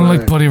for you. I don't brother.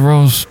 like Buddy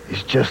Rose.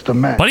 It's just a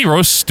match. Buddy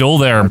Rose still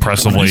there,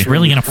 impressively. He's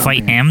really gonna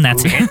fight him?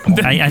 That's it?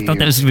 I thought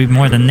that was gonna be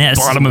more than this.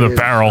 Bottom of the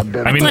barrel.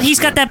 I mean, But he's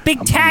got that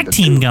big tag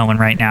team going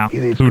right now.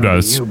 who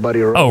does?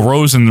 Oh,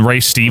 Rose and Ray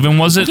Steven,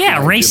 was it?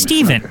 Yeah, Ray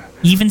Steven.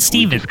 Even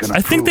Stevens. I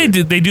think they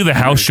do the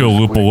house show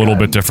loop a little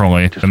bit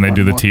differently than they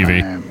do the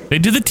TV. They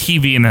do the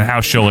TV and the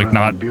house show like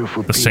not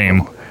the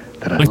same.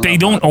 Like they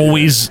don't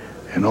always.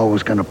 And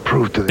always gonna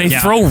prove to them. They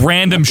throw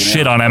random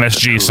shit on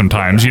MSG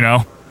sometimes, you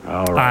know.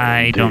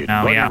 I don't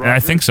know, yeah. And I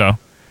think so.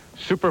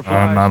 Superfly.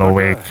 I'm not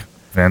awake,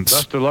 Vince.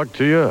 Best of luck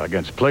to you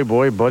against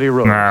Playboy Buddy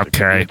Rose. Okay. It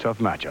could be a tough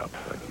matchup.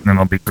 Then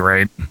it'll be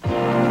great.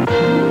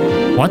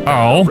 What?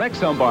 Oh.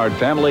 Rexombard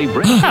family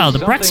brings Oh, the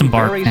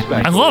Brexenbard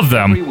family. I love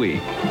them. every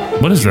week.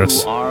 What is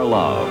this? You are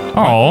loved.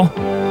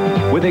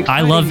 Oh. With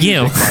I love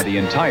you. by the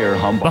entire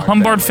Humbard The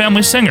Humbard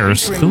family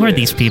singers. Who are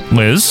these people?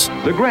 Liz.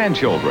 The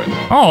grandchildren.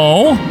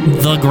 Oh.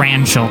 The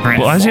grandchildren.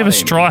 Why does he have a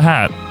straw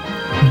hat?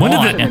 When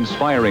What? did An it?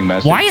 inspiring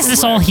message. Why is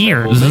this all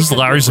here? Is this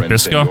Larry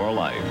Zbyszko?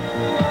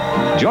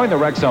 Join the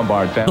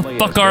Rexombard family. The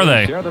fuck as are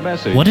they they? share the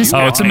message What is you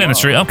Oh, that? it's a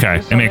ministry.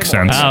 Okay, it makes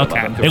sense. Oh,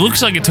 okay. It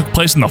looks like it took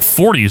place in the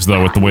 40s,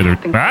 though, with the way they're...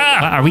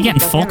 Ah! Are we getting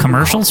full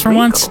commercials for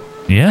once?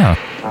 Yeah.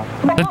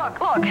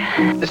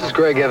 dog. This is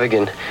Greg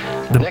Evigan.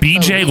 The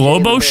BJ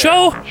Lobo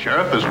show?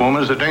 Sheriff, this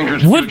woman is a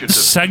dangerous What fugitive.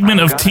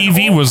 segment of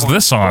TV was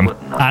this on?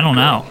 I don't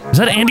know. Is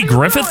that Andy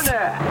Griffith?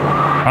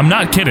 I'm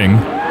not kidding.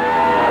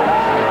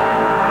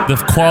 The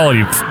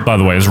quality, by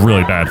the way, is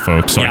really bad,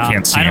 folks, so I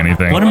can't see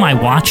anything. What am I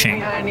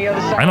watching?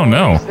 I don't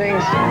know.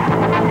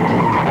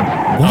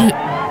 What?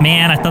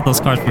 Man, I thought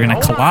those cars were going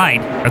to collide.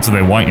 That's what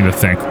they want you to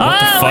think. What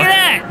the fuck? Look at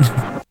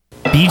that!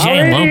 BJ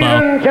and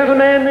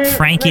Lobo,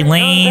 Frankie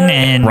Lane,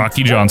 and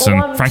Rocky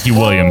Johnson, Frankie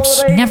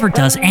Williams. He never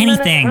does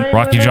anything.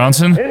 Rocky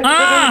Johnson?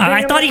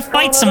 I thought he'd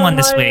fight someone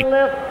this week.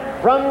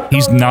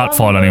 He's not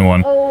fought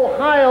anyone.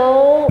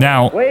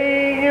 Now,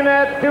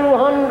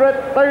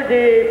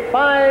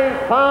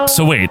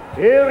 so wait.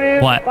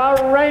 What?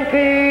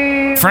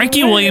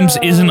 Frankie Williams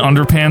isn't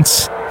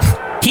underpants?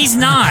 He's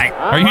not.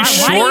 Are you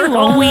sure? Why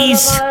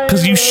always?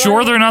 Because you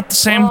sure they're not the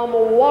same?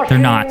 They're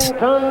not.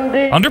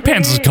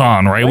 Underpants is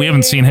gone, right? We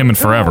haven't seen him in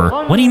forever.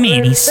 What do you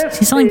mean?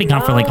 He's only been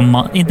gone for like a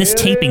month in this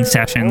taping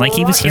session. Like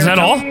he was here. Is that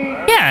all?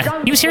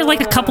 Yeah, he was here like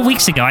a couple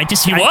weeks ago.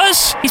 He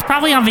was? He's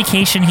probably on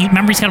vacation.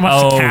 Remember he's got to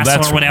watch the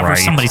Castle or whatever. Right.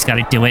 Somebody's got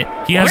to do it.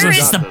 Where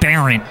is the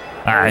Baron?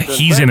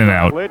 He's in and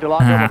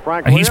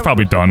out. He's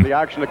probably done.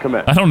 I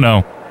don't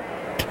know.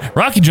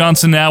 Rocky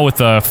Johnson now with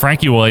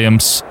Frankie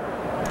Williams.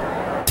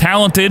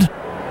 Talented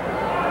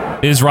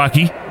is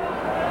Rocky.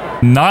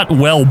 Not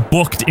well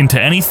booked into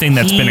anything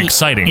that's been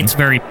exciting. It's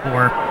very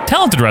poor.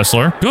 Talented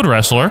wrestler. Good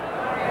wrestler.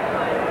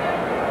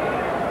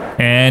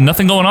 And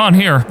nothing going on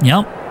here.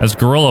 Yep. As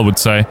Gorilla would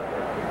say.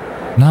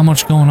 Not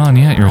much going on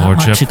yet, Your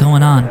Lordship. Not much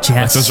going on, Jess.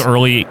 Like those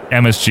early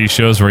MSG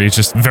shows where he's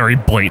just very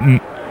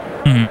blatant.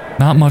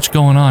 Not much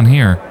going on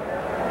here.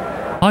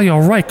 Oh,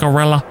 you're right,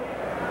 Gorilla.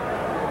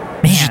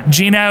 Man.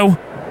 Gino.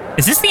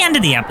 Is this the end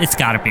of the episode? It's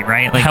got to be,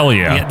 right? Like, hell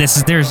yeah.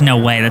 There's no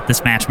way that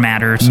this match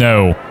matters.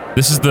 No.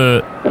 This is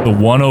the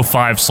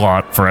 105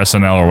 slot for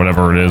SNL or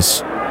whatever it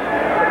is.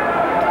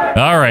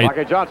 All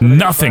right.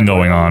 Nothing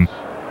going on.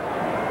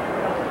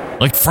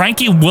 Like,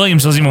 Frankie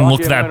Williams doesn't even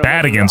look that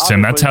bad against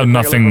him. That's how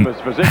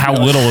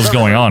little is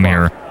going on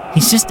here.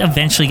 He's just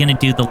eventually going to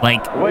do the,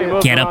 like,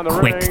 get up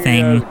quick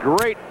thing.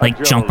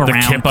 Like, jump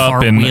around, the kip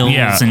up and,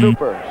 and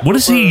what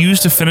does he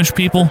use to finish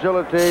people?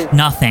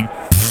 Nothing.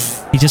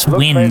 He just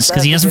wins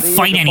because he doesn't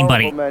fight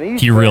anybody.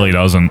 He really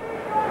doesn't.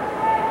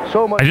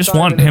 I just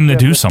want him to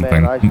do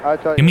something.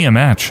 Give me a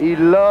match. We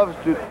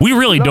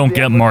really don't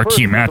get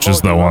marquee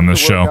matches, though, on this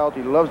show.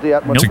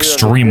 It's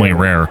extremely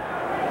rare.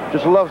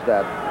 Just loves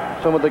that.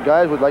 Some of the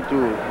guys would like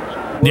to...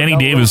 Danny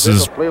Davis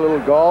is... Play a little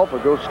golf or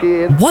go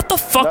skiing. What the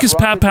fuck is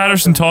Pat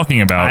Patterson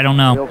talking about? I don't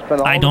know.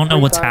 I don't know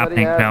what's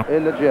happening now.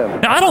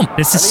 I don't...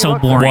 This is so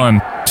boring.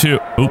 1, 2...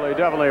 Oop.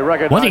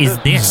 What is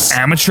this?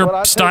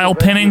 Amateur style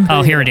pinning?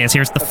 Oh, here it is.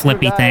 Here's the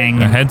flippy thing.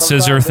 The head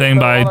scissor thing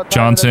by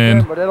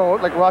Johnson. But they don't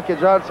look like Rocky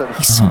Johnson.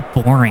 He's so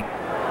boring.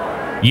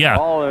 Yeah.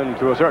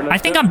 I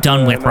think I'm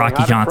done with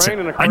Rocky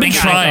Johnson. I've been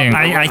trying.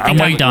 I think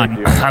I'm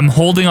done. I'm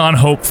holding on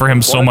hope for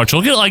him so much.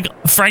 Look at,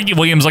 like, Frankie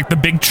Williams, like the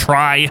big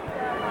try.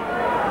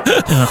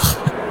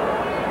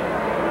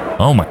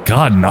 Oh my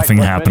God, nothing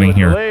happening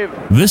here.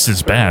 This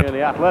is bad.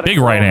 Big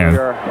right hand.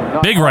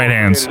 Big right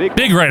hands.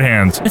 Big right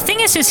hands. The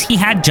thing is he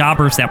had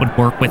jobbers that would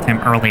work with him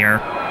earlier.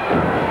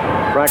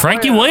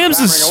 Frankie Williams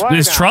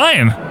is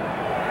trying.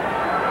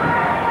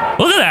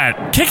 Look at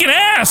that. Kicking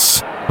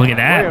ass. Look at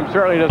that. Williams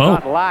certainly does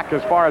not lack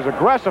as far as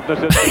aggressiveness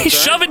is concerned. He's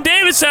shoving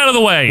Davis out of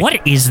the way.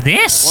 What is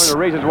this? One of the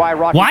reasons why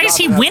Rocky Why is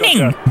he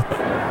winning?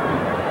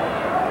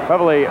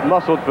 Heavily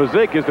muscled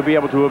physique is to be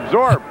able to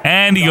absorb.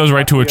 And he goes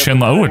right to a chin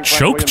lock. Oh, a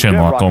choke chin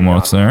lock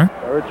almost there.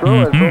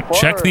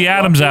 Check the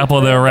Adam's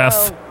apple there,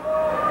 ref.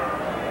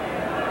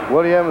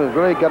 Williams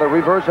really got a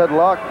reverse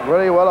headlock,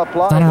 really well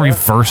applied. Not a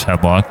reverse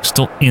headlock,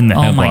 still in the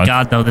headlock. Oh my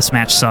God, though, this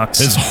match sucks.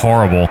 It's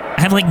horrible.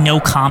 I have like no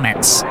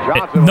comments.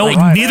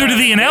 Neither do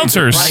the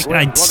announcers.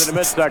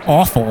 It's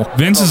awful.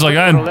 Vince is like,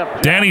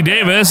 Danny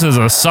Davis is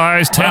a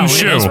size 10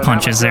 shoe. Those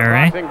punches there,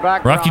 eh?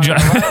 Rocky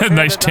Johnson,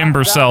 nice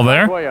timber sell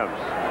there.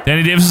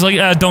 Danny Davis is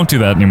like, don't do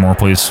that anymore,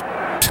 please.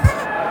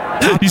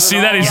 You see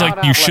that? He's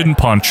like, you shouldn't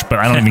punch, but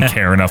I don't even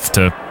care enough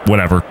to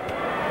whatever.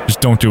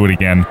 Just don't do it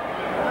again.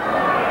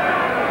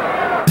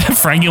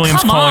 Frankie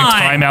Williams calling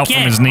timeout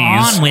from his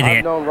knees. On with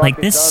it. Like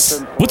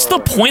this. What's the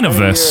point of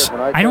this?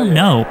 I don't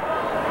know.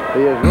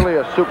 He is really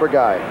a super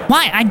guy.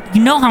 Why?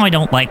 You know how I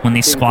don't like when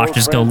these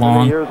squashes go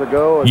long.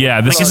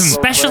 Yeah, this isn't...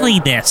 Especially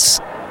this.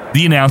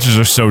 The announcers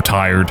are so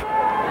tired.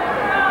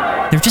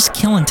 They're just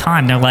killing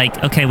time. They're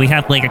like, okay, we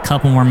have like a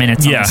couple more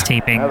minutes on this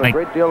taping. Like,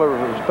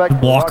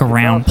 walk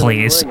around,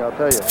 please.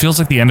 It feels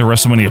like the end of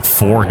WrestleMania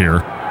 4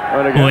 here.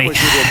 Wait.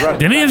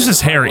 Danny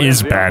Davis' hair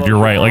is bad, you're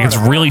right. Like, it's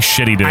really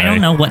shitty today. I don't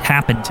know what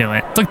happened to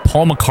it. It's like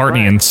Paul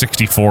McCartney in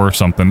 64 or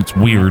something. It's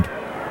weird.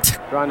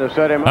 All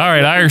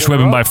right, Irish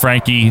whipping by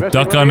Frankie.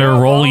 Duck under,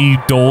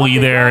 roly-dolly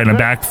there, and a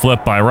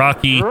backflip by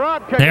Rocky.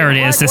 There it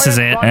is. This is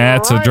it.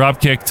 That's a drop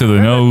kick to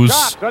the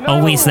nose.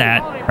 Always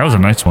that. That was a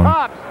nice one.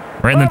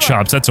 Right in the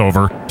chops. That's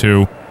over,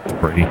 too.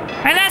 Pretty.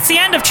 And that's the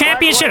end of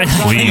Championship.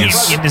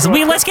 Please.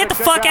 Let's get the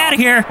fuck out of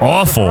here.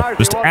 Awful.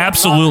 Just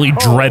absolutely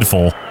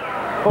dreadful.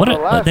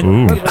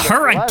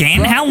 Her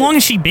again? How long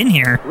has she been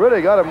here?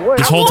 Really got him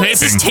This How whole long is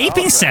this taping.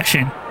 taping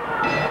session?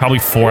 Probably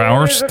 4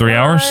 hours, 3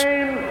 hours. 3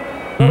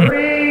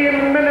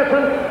 minutes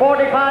and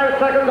 45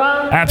 seconds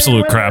on.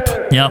 Absolute crap.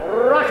 Yep.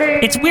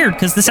 It's weird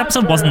because this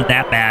episode wasn't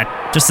that bad.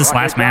 Just this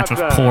last match was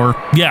poor.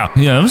 Yeah,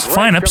 it was a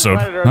fine episode.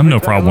 I have no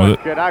problem with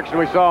it.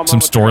 Some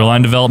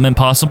storyline development,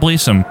 possibly.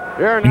 Some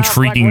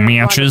intriguing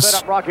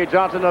matches. Rocky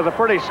Johnson does a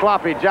pretty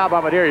sloppy job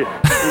of it here. He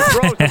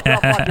throws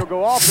himself like he'll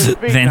go off his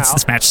feet Vince, now.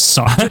 this match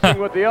sucked.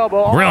 Pitching with the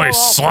elbow. Really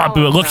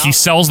sloppy. Look, he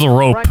sells the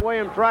rope. Frank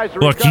Williams tries to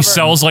Look, he recover.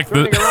 sells like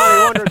the... Turning around,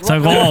 he wonders It's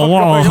like, what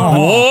whoa, the- whoa,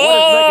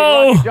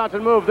 whoa. Rocky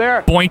Johnson move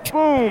there. Boink.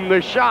 Boom,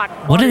 the shot.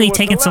 What are they With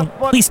taking the so... left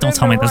foot Please don't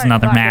tell me there's into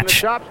another right, back in the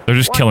match. chops. They're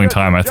just killing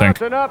time, I think.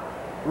 Johnson up,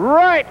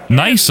 right.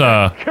 Nice,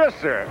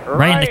 Kisser.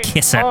 Right in the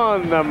kisser.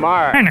 On the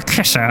mark. And a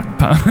kisser.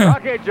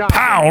 Rocky Johnson.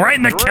 Pow, right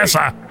in the Great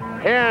kisser.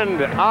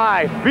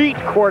 Hand-eye feet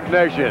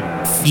coordination.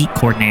 Feet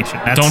coordination.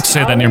 That's Don't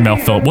say that near Mel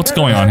Phillip. What's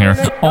going on here?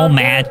 all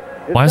mad.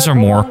 Why is there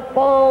more?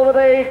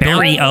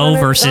 Barry O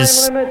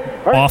versus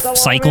Off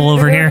Cycle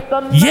over here.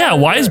 Yeah,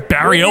 why is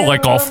Barry O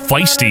like all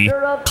feisty?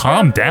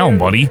 Calm down,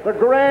 buddy.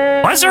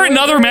 Why is there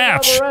another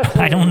match?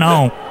 I don't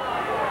know.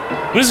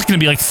 What is it going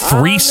to be, like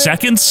 3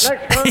 seconds?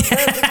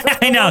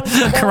 I know.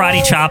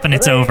 Karate chop and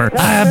it's over.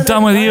 I'm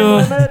done with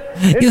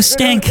you. You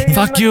stink.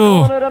 Fuck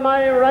you.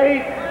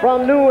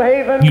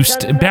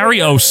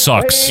 Barry O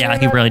sucks. Yeah,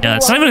 he really does.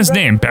 It's not even his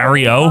name.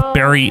 Barry O?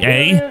 Barry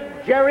A?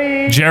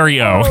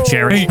 Jerry O.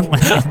 Jerry.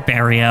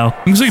 Barry O.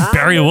 Looks like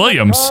Barry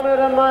Williams.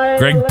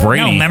 Greg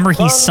Brady. No, remember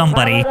he's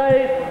somebody.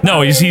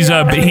 No, he's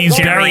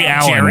Barry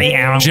Allen. Jerry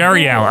Allen.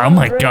 Jerry Allen. Oh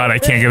my god, I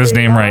can't get his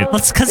name right. Well,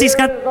 it's because he's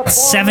got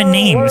 7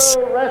 names.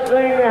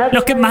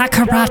 Look at my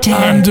karate.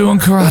 I'm doing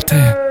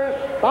karate.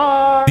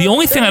 The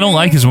only thing I don't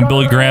like is when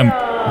Billy Graham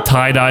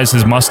tie-dyes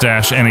his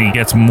mustache and he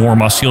gets more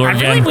muscular I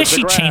again. really wish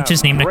he changed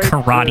his name to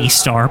Karate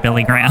Star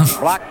Billy Graham.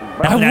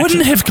 I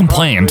wouldn't have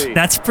complained.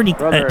 That's pretty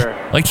good.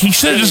 Like, he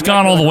should have just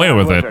gone all the way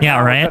with it.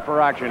 Yeah, right? For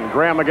action.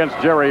 Graham against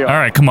Jerry. All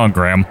right, come on,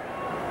 Graham.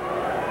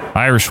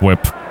 Irish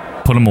whip.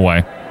 Put him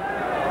away.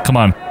 Come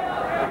on.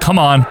 Come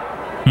on.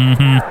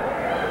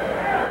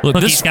 Mm-hmm. Look,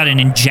 he's got an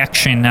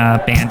injection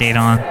Band-Aid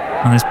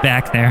on his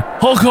back there.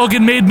 Hulk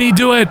Hogan made me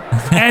do it.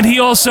 And he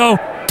also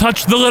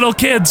touched the little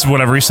kids.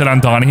 Whatever he said on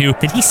Donahue.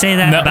 Did he say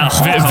that about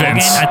Hulk Hogan?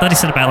 Vince. I thought he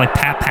said about like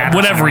Pat Patterson.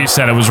 Whatever he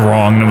said, it was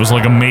wrong. And it was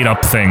like a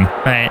made-up thing.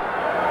 Right.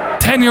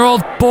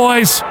 10-year-old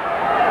boys,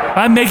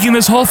 I'm making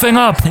this whole thing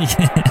up.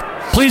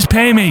 Please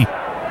pay me.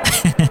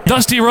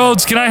 Dusty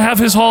Rhodes, can I have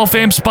his Hall of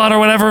Fame spot or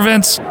whatever,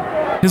 Vince?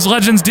 His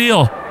Legends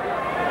deal.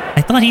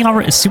 I thought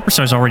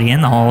Superstar's already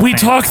in the Hall of Fame. We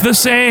talk the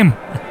same.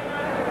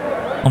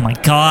 Oh my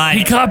god.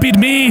 He copied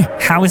me.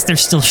 How is there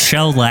still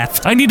show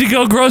left? I need to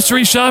go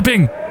grocery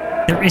shopping.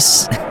 There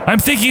is... I'm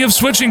thinking of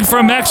switching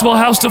from Maxwell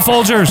House to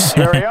Folgers.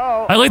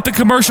 I like the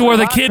commercial where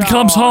the kid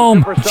comes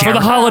home for the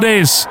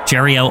holidays.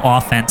 Jerry O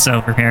offense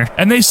over here.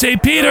 And they say,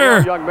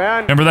 Peter.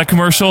 Remember that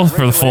commercial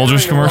for the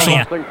Folgers commercial? Oh,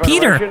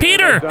 yeah.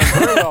 Peter.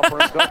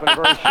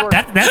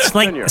 That's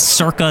like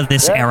circa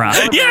this era.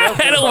 Yeah,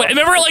 and it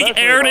never like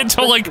aired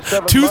until like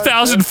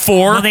 2004.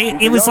 Well,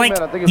 it was like,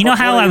 you know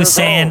how I was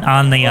saying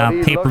on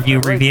the pay-per-view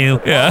review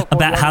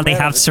about how they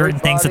have certain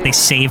things that they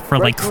save for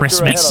like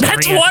Christmas.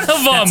 That's one of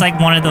them. That's like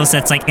one of those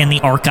that's like in the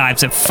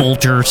archives at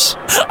Folgers.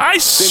 I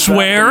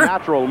swear.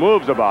 Natural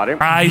moves about him.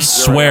 I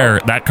swear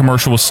that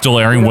commercial was still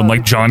airing when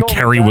like John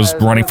Kerry was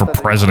running for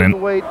president.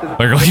 Like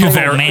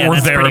there man, or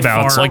that's pretty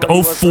thereabouts, far. like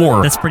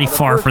 04. That's pretty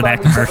far for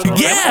that commercial.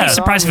 Yeah. I'd be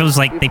surprised if it was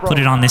like they put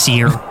it on this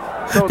year.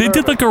 They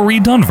did like a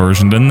redone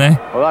version, didn't they?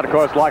 Well, that of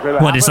course likely to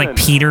What is happen.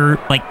 like Peter,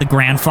 like the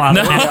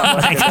grandfather? No. Now?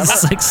 Like,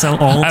 it's like so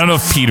old. I don't know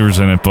if Peter's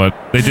in it, but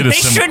they did a They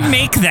should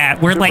make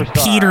that where like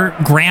Peter,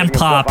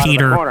 Grandpa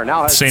Peter,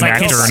 Same it's like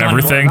actor his and son,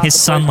 everything. His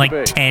son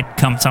like Ted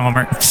comes home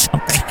or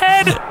something.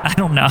 Ted, I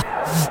don't know.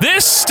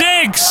 this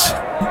stinks.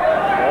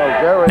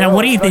 Now,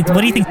 what do you think?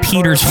 What do you think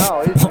Peter's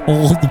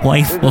old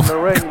wife will?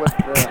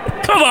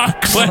 Come on,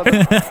 Clint.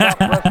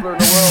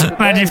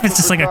 Imagine if it's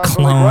just like a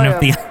clone of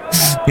the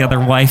other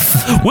wife.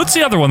 What's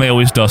the other one they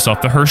always dust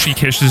off? The Hershey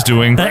Kiss is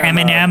doing. The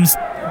M&M's,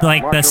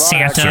 like the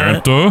Santa.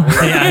 Santa?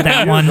 Yeah,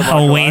 that one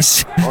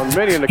always.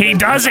 He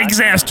does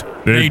exist.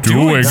 They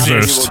do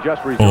exist.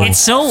 Oh, It's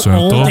so Santa.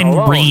 old and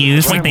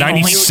reused. Like Like they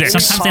only, 96.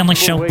 sometimes they only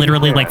show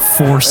literally like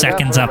 4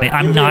 seconds of it.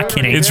 I'm not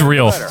kidding. It's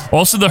real.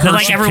 Also, the They're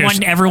Hershey like Kiss.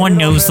 everyone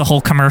knows the whole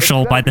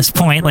commercial by this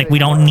point. Like we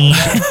don't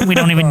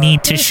even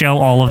need to show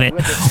all of it.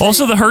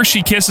 Also, the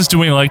Hershey Kiss is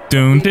doing like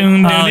doon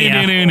doon doon Oh,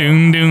 yeah. doon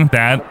doon doon.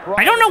 That.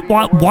 I don't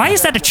know why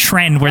is that a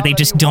trend where they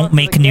just don't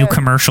make new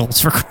commercials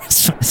for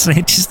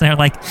Christmas. They're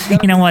like,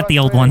 you know what, the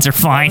old ones are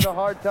fine.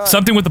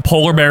 Something with the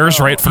polar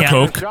bears, right? For Yeah.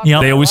 Coke.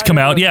 Yep. They always come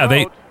out. Yeah,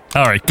 they.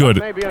 All right, good.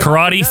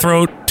 Karate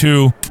throat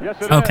 2,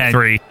 Okay.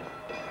 3.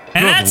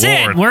 And Good that's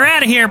Lord. it. We're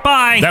out of here.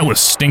 Bye. That was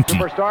stinky.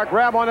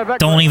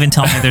 Don't even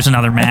tell me there's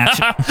another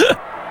match.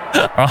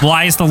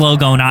 Why is the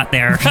logo not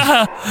there?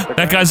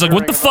 That guy's like,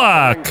 what the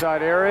fuck?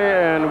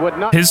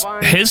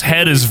 His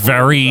head is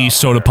very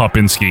Soda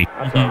Popinski.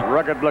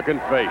 Rugged looking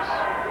face.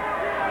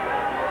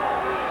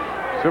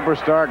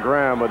 Superstar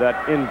Graham with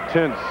that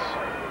intense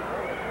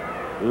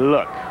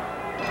look.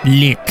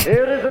 Lick.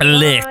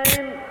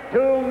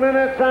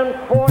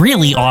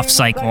 Really off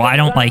cycle. I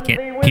don't like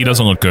it. He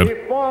doesn't look good.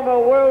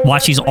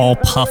 Watch, he's all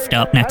puffed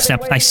up next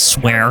step. I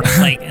swear,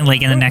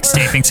 like in the next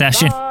taping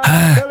session.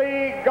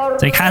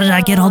 It's like, how did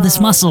I get all this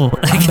muscle?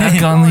 I'm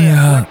back on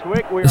the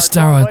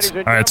steroids.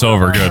 All right, it's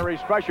over. Good.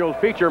 Special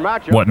feature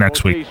matchup. What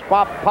next week?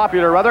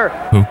 Popular, rather.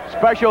 Who?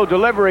 Special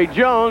Delivery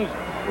Jones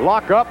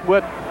lock up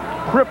with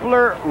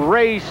Crippler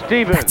Ray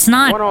Stevens. That's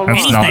not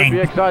anything.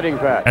 Exciting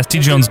fact.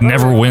 ST Jones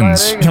never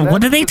wins.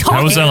 What are they talking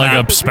about? How is that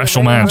like a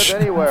special match?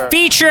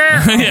 Feature!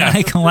 Yeah.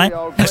 Like, what?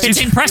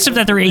 It's impressive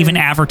that they're even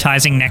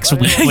advertising next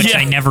week, which Yeah.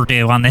 I never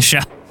do on this show.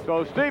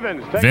 So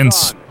Stevens takes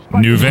Vince.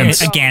 on New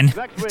Vince. Again.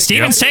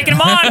 Steven's taking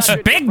him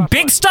on!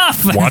 Big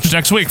stuff! Watch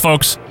next week,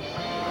 folks.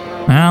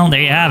 Well,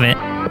 there you have it.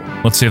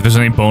 Let's see if there's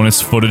any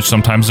bonus footage.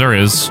 Sometimes there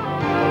is.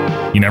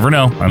 You never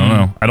know. I don't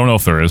know. I don't know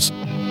if there is.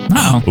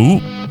 Oh. Ooh.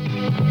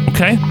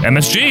 Okay.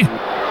 MSG.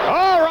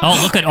 Oh,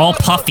 look at all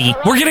puffy.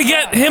 We're going to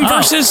get him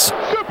versus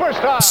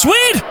Superstar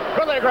Swede.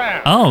 Billy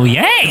Graham. Oh,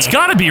 yay! It's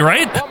got to be,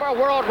 right? Former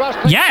World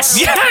Wrestling Yes!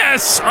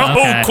 Yes! Oh,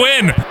 Okay.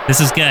 Quinn. This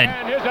is good.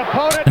 and his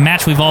opponent, The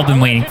match we've all been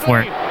waiting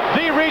for.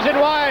 the reason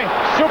why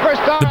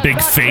Superstar The big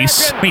is not face.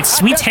 champion. Wait,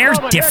 Sweet's At this hair's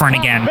moment, different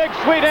here again. comes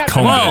Big Sweet Ed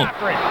Comb Whoa!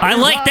 Factory. I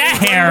like that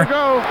hair.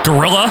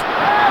 Gorilla.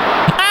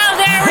 Oh,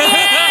 there he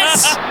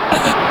is!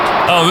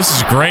 Oh, this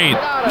is great.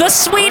 The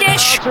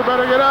Swedish! You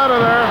better get out of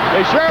there.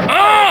 They sure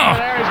Ah!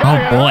 Oh,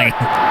 boy.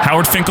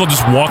 Howard Finkel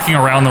just walking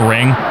around the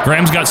ring.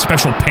 Graham's got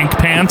special pink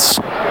pants.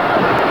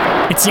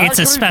 It's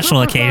a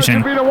special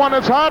occasion. Be the one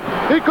that's hot.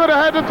 He could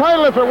have had the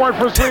title if it weren't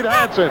for Sweet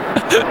Hansen.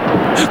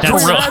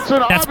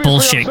 That's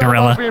bullshit,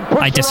 Gorilla.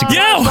 I disagree.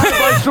 Yo!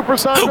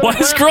 Why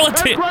is Gorilla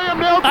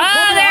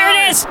Ah,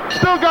 there it is!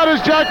 Still got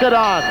his jacket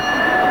on.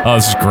 Oh,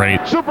 this is great.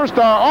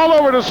 Superstar all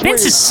over the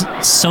Vince is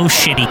so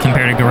shitty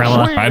compared to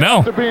Gorilla. I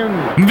know.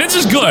 Vince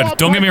is good.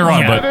 Don't get me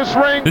wrong, Yeah.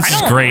 but this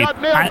is great.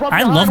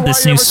 I love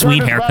this new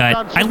Sweet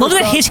haircut. I love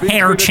that his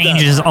hair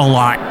changes a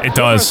lot. It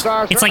does.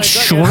 It's like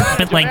short,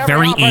 but like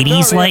very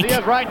 80s like.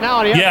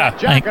 Yeah,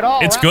 Like,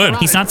 it's good.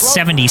 He's not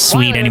 70s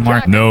Sweet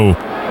anymore. No.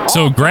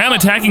 So Graham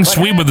attacking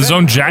Swede with his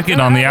own jacket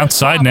on the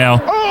outside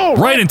now.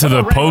 Right into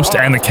the post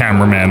and the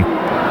cameraman.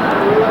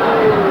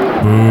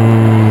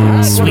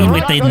 Boo. Sweet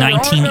with the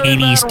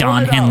 1980s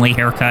Don Henley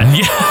haircut.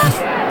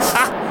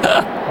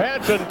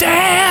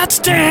 Dance,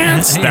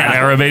 dance. That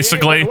era,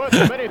 basically. Or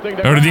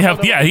did he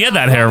have? Yeah, he had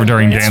that hair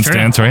during It's Dance true.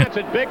 Dance, right?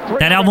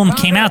 That album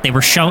came out. They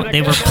were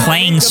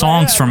playing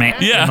songs from it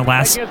Yeah. in the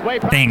last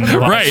thing.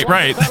 Right,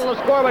 right.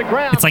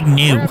 It's like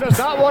new.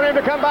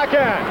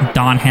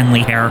 Don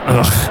Henley hair.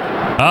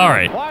 All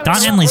right.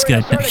 Don Henley's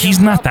good. He's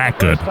not that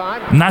good.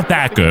 Not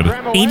that good.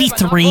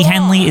 83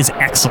 Henley is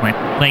excellent.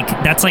 Like,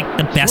 that's like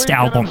the best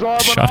album.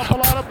 Shut up.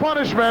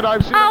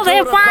 All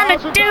they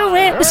want to do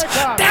is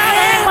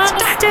dance.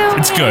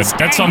 It's good.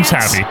 That song's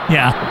happy.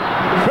 Yeah.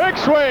 Big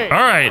Sweet. All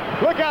right.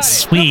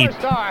 Sweet.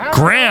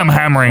 Graham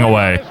hammering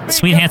away.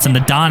 Sweet Hansen, the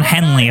Don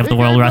Henley of the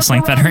World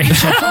Wrestling Federation.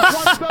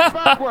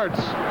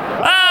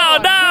 Oh,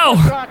 no.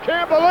 I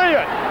can't believe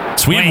it.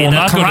 Swede Wait, will the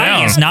not go karate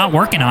down. is not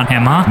working on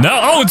him, huh? No.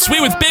 Oh, it's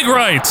Sweet with big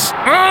rights.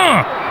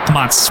 Come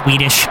on,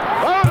 Swedish.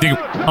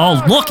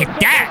 Oh, look at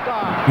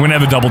that. We're going to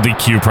have a double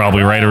DQ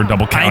probably, right? Or a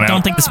double count I don't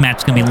out. think this match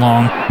is going to be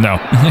long. No.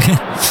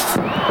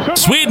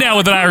 Swede now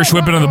with an Irish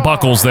whip into the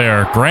buckles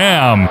there.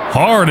 Graham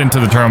hard into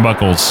the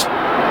turnbuckles.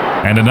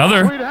 And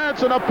another. Sweet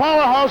Hansen, a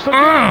powerhouse.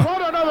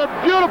 What another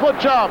beautiful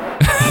job.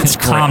 Just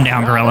calm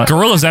down, Gorilla.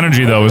 Gorilla's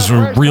energy, though, is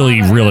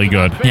really, really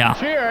good. Yeah.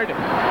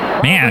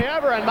 Man.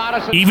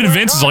 Even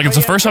Vince is like, it's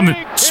the first time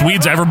that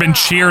Swede's ever been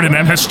cheered in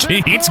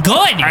MSG. It's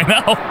good. I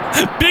know.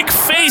 Big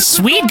face.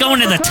 Swede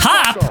going to the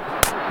top.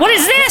 What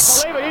is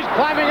this?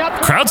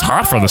 Crowd's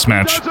hot for this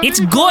match. It's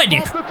good.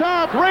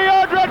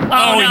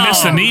 Oh, he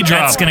missed the knee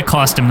drop. That's going to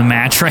cost him the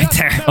match right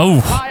there.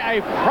 Oh.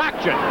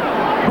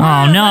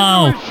 Oh,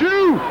 no.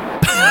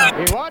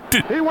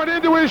 He went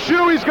into his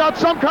shoe. He's got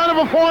some kind of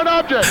a foreign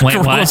object. Wait,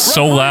 what? Gorilla's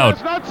so loud.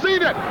 He's not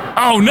seen it.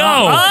 Oh,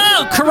 no.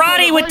 Oh,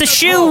 karate with the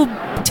shoe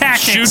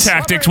tactics. Shoe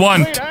tactics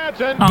one.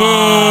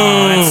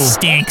 Oh, that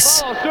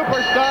stinks.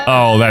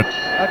 Oh, that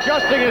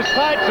Adjusting his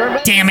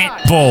tights. Damn it.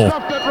 bull.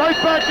 Right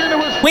back into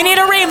his We need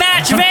a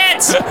rematch,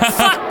 Vince.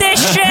 Fuck this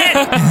shit.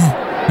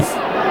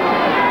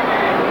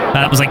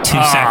 That was like 2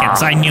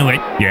 seconds. I knew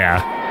it. Yeah.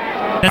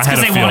 That's I had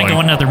because a they want to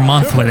feeling. go another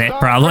month with it,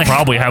 probably.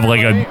 Probably have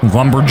like a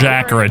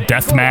lumberjack or a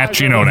death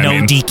match, you know what I No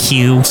mean?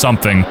 DQ.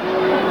 Something.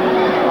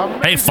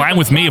 Hey, fine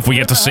with me if we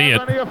get to see it.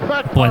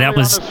 Boy, that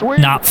was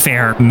not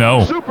fair. No.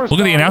 Look at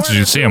the announcers.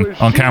 You see him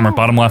on camera,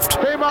 bottom left.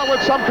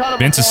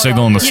 Vince is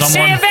signaling to You see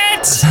someone. it,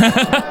 Vince?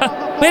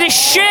 With his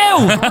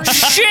shoe.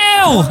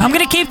 Shoe. I'm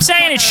going to keep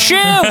saying it. Shoe.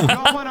 Is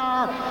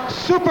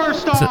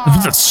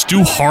that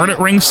Stu Hart at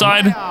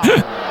ringside?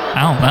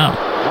 I don't know.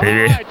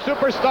 right,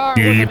 Superstar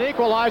with an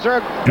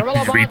equalizer.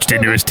 Reached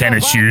into his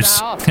tennis shoes.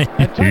 And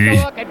take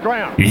a look at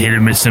Graham. You hit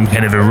him with some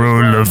kind of a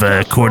roll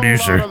of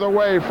quarters or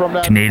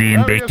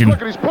Canadian bacon.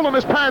 He's pulling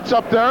his pants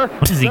up there.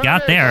 What has he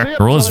got there?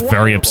 Earl is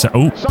very upset.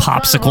 Oh,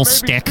 Popsicle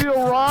stick.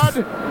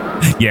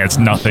 yeah, it's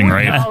nothing,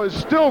 right? Now is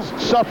still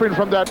suffering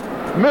from that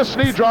missed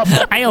knee drop.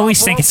 I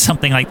always think it's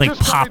something like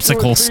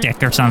popsicle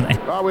stick or something.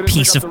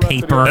 Piece of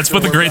paper. That's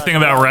what the great thing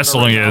about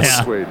wrestling is.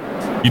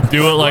 Yeah. You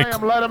do it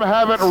like, Let him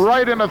have it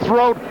right in the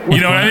throat. you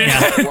know what I mean?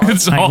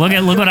 It's Like, all,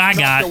 look what I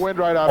got.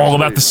 all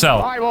about the sell.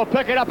 All right, we'll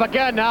pick it up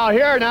again now.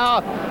 Here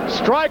now,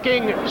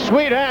 striking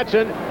Sweet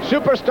Hansen,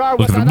 Superstar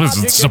with Look at an this.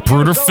 object. It's a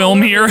Zapruder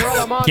film here.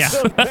 Yeah.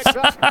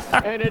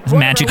 It's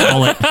Magic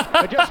bullet.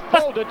 just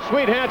folded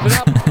Sweet Hansen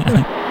up.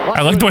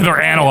 I like the way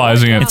they're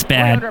analyzing it. It's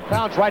bad. 300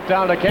 pounds right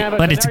down to canvas.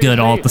 But it's good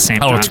all at the same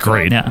time. Oh, it's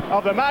great. Yeah.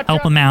 Of the matchup.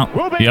 Help him out.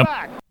 We'll be Yep.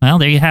 back. Well,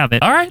 there you have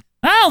it. All right.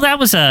 Well, that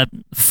was a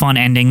fun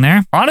ending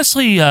there.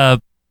 Honestly, not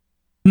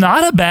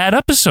a bad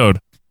episode.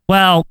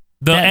 Well,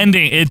 The that-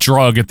 ending, it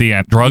drug at the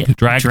end.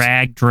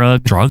 drag,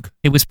 drug.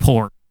 It was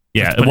poor.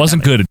 Yeah, Let's it put it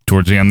wasn't that way. good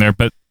towards the end there,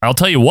 but I'll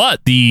tell you what,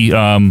 the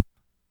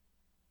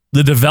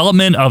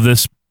development of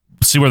this,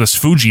 see where this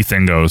Fuji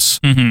thing goes.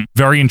 Mhm.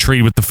 Very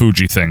intrigued with the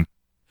Fuji thing.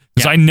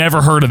 Because Yeah. I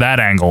never heard of that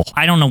angle.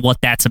 I don't know what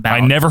that's about. I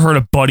never heard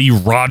of Buddy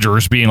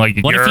Rogers being like,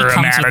 What if he you're a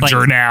comes with, manager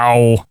like-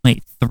 now.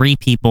 Wait, 3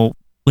 people.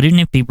 Wouldn't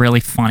it be really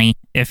funny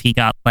if he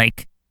got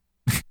like,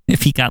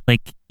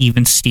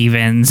 even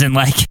Stevens and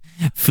like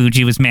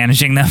Fuji was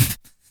managing them,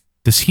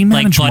 Does he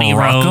like manage Buddy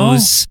Morocco?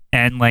 Rose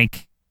and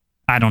like,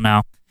 I don't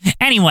know.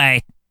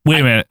 Anyway, Wait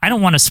a minute. I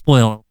don't want to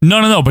spoil.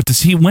 No, but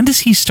when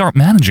does he start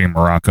managing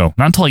Morocco?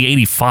 Not until like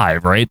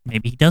 85, right?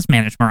 Maybe he does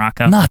manage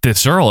Morocco. Not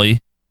this early.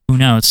 Who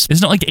knows?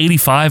 Isn't it like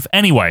 85?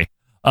 Anyway,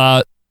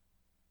 I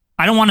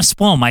don't want to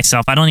spoil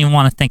myself. I don't even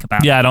want to think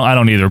about it. yeah, I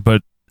don't either,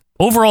 but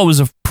overall it was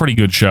a pretty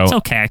good show. It's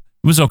okay.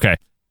 It was okay.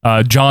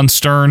 John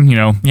Stern,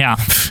 Yeah.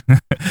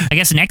 I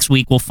guess next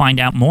week we'll find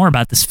out more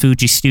about this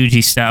Fuji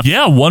Stoogie stuff.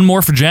 yeah, one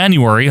more for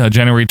January.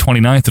 January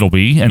 29th it'll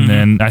be. And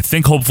then I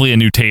think hopefully a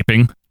new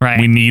taping. Right.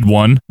 We need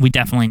one. We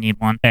definitely need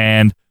one.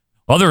 And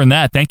other than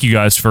that, thank you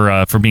guys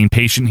for being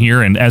patient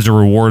here. And as a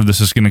reward, this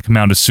is going to come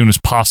out as soon as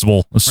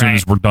possible, as soon Right.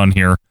 as we're done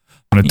here.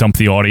 I'm going to dump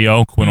the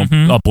audio. Quinn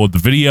will upload the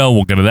video.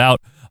 We'll get it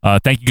out.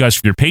 Thank you guys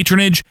for your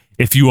patronage.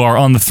 If you are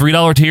on the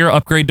 $3 tier,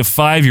 upgrade to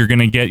 $5, you're going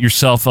to get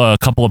yourself a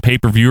couple of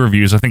pay-per-view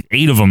reviews. I think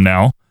 8 of them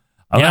now.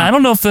 Yeah. I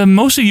don't know if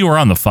most of you are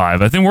on the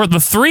 5. I think the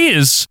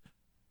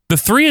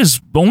 3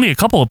 is only a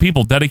couple of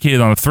people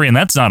dedicated on the 3, and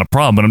that's not a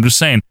problem. But I'm just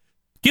saying,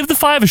 give the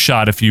 5 a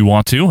shot if you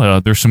want to.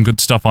 There's some good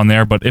stuff on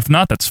there, but if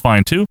not, that's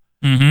fine too.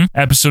 Mm-hmm.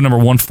 Episode number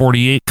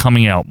 148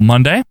 coming out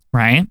Monday.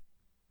 Right.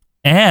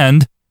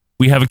 And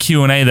we have a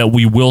Q&A that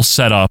we will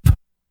set up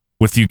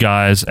with you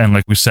guys. And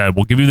like we said,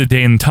 we'll give you the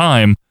day and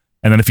time.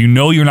 And then if you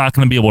know you're not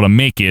going to be able to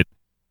make it,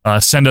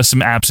 send us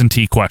some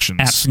absentee questions.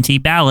 Absentee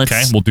ballots.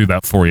 Okay, we'll do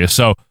that for you.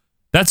 So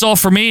that's all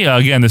for me.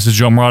 Again, this is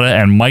Joe Murata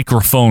and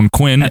Microphone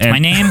Quinn. That's my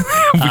name.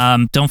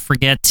 Don't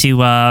forget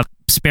to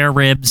spare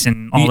ribs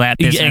and all that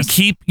business. And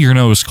keep your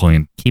nose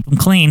clean. Keep them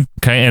clean.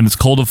 Okay, and it's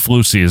cold and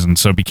flu season,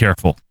 so be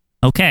careful.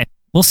 Okay.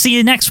 We'll see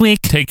you next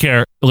week. Take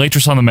care.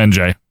 Latris on the men,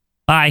 Jay.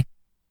 Bye.